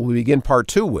prophet that we begin part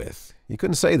 2 with, you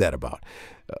couldn't say that about.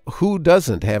 Who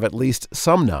doesn't have at least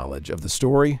some knowledge of the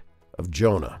story of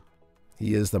Jonah?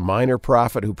 He is the minor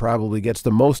prophet who probably gets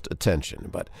the most attention,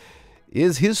 but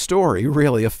is his story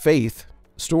really a faith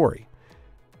story?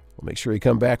 We'll make sure you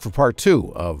come back for part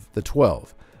 2 of the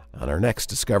 12 on our next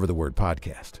Discover the Word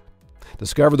podcast.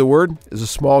 Discover the Word is a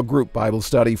small group Bible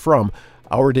study from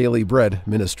Our Daily Bread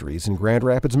Ministries in Grand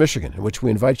Rapids, Michigan, in which we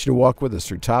invite you to walk with us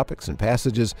through topics and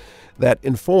passages that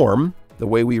inform the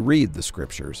way we read the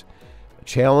Scriptures,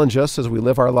 challenge us as we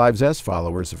live our lives as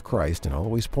followers of Christ, and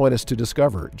always point us to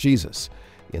discover Jesus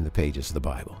in the pages of the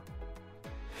Bible.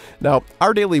 Now,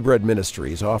 Our Daily Bread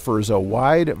Ministries offers a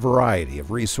wide variety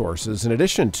of resources in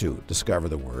addition to Discover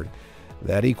the Word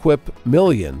that equip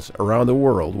millions around the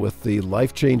world with the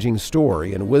life-changing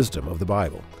story and wisdom of the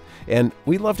Bible. And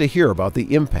we'd love to hear about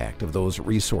the impact of those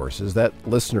resources that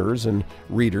listeners and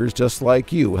readers just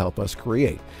like you help us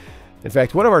create. In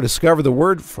fact, one of our Discover the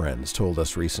Word friends told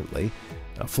us recently,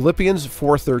 Philippians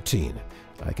 4:13,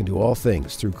 I can do all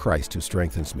things through Christ who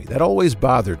strengthens me. That always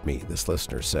bothered me, this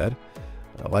listener said.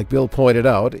 Like Bill pointed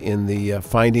out in the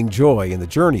Finding Joy in the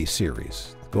Journey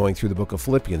series, going through the book of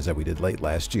Philippians that we did late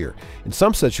last year. In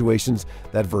some situations,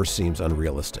 that verse seems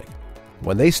unrealistic.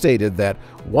 When they stated that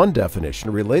one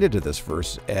definition related to this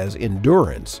verse as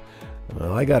endurance,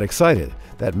 well, I got excited.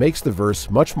 That makes the verse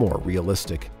much more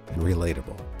realistic and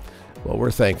relatable. Well,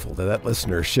 we're thankful that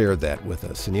listener shared that with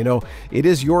us. And you know, it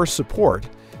is your support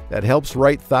that helps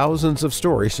write thousands of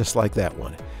stories just like that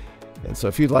one. And so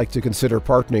if you'd like to consider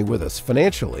partnering with us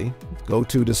financially, go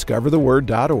to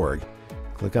discovertheword.org.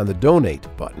 Click on the Donate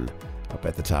button up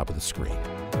at the top of the screen.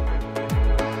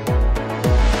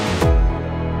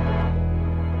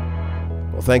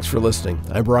 Well, thanks for listening.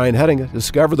 I'm Brian Hettinga.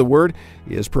 Discover the Word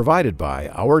is provided by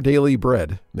Our Daily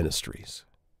Bread Ministries.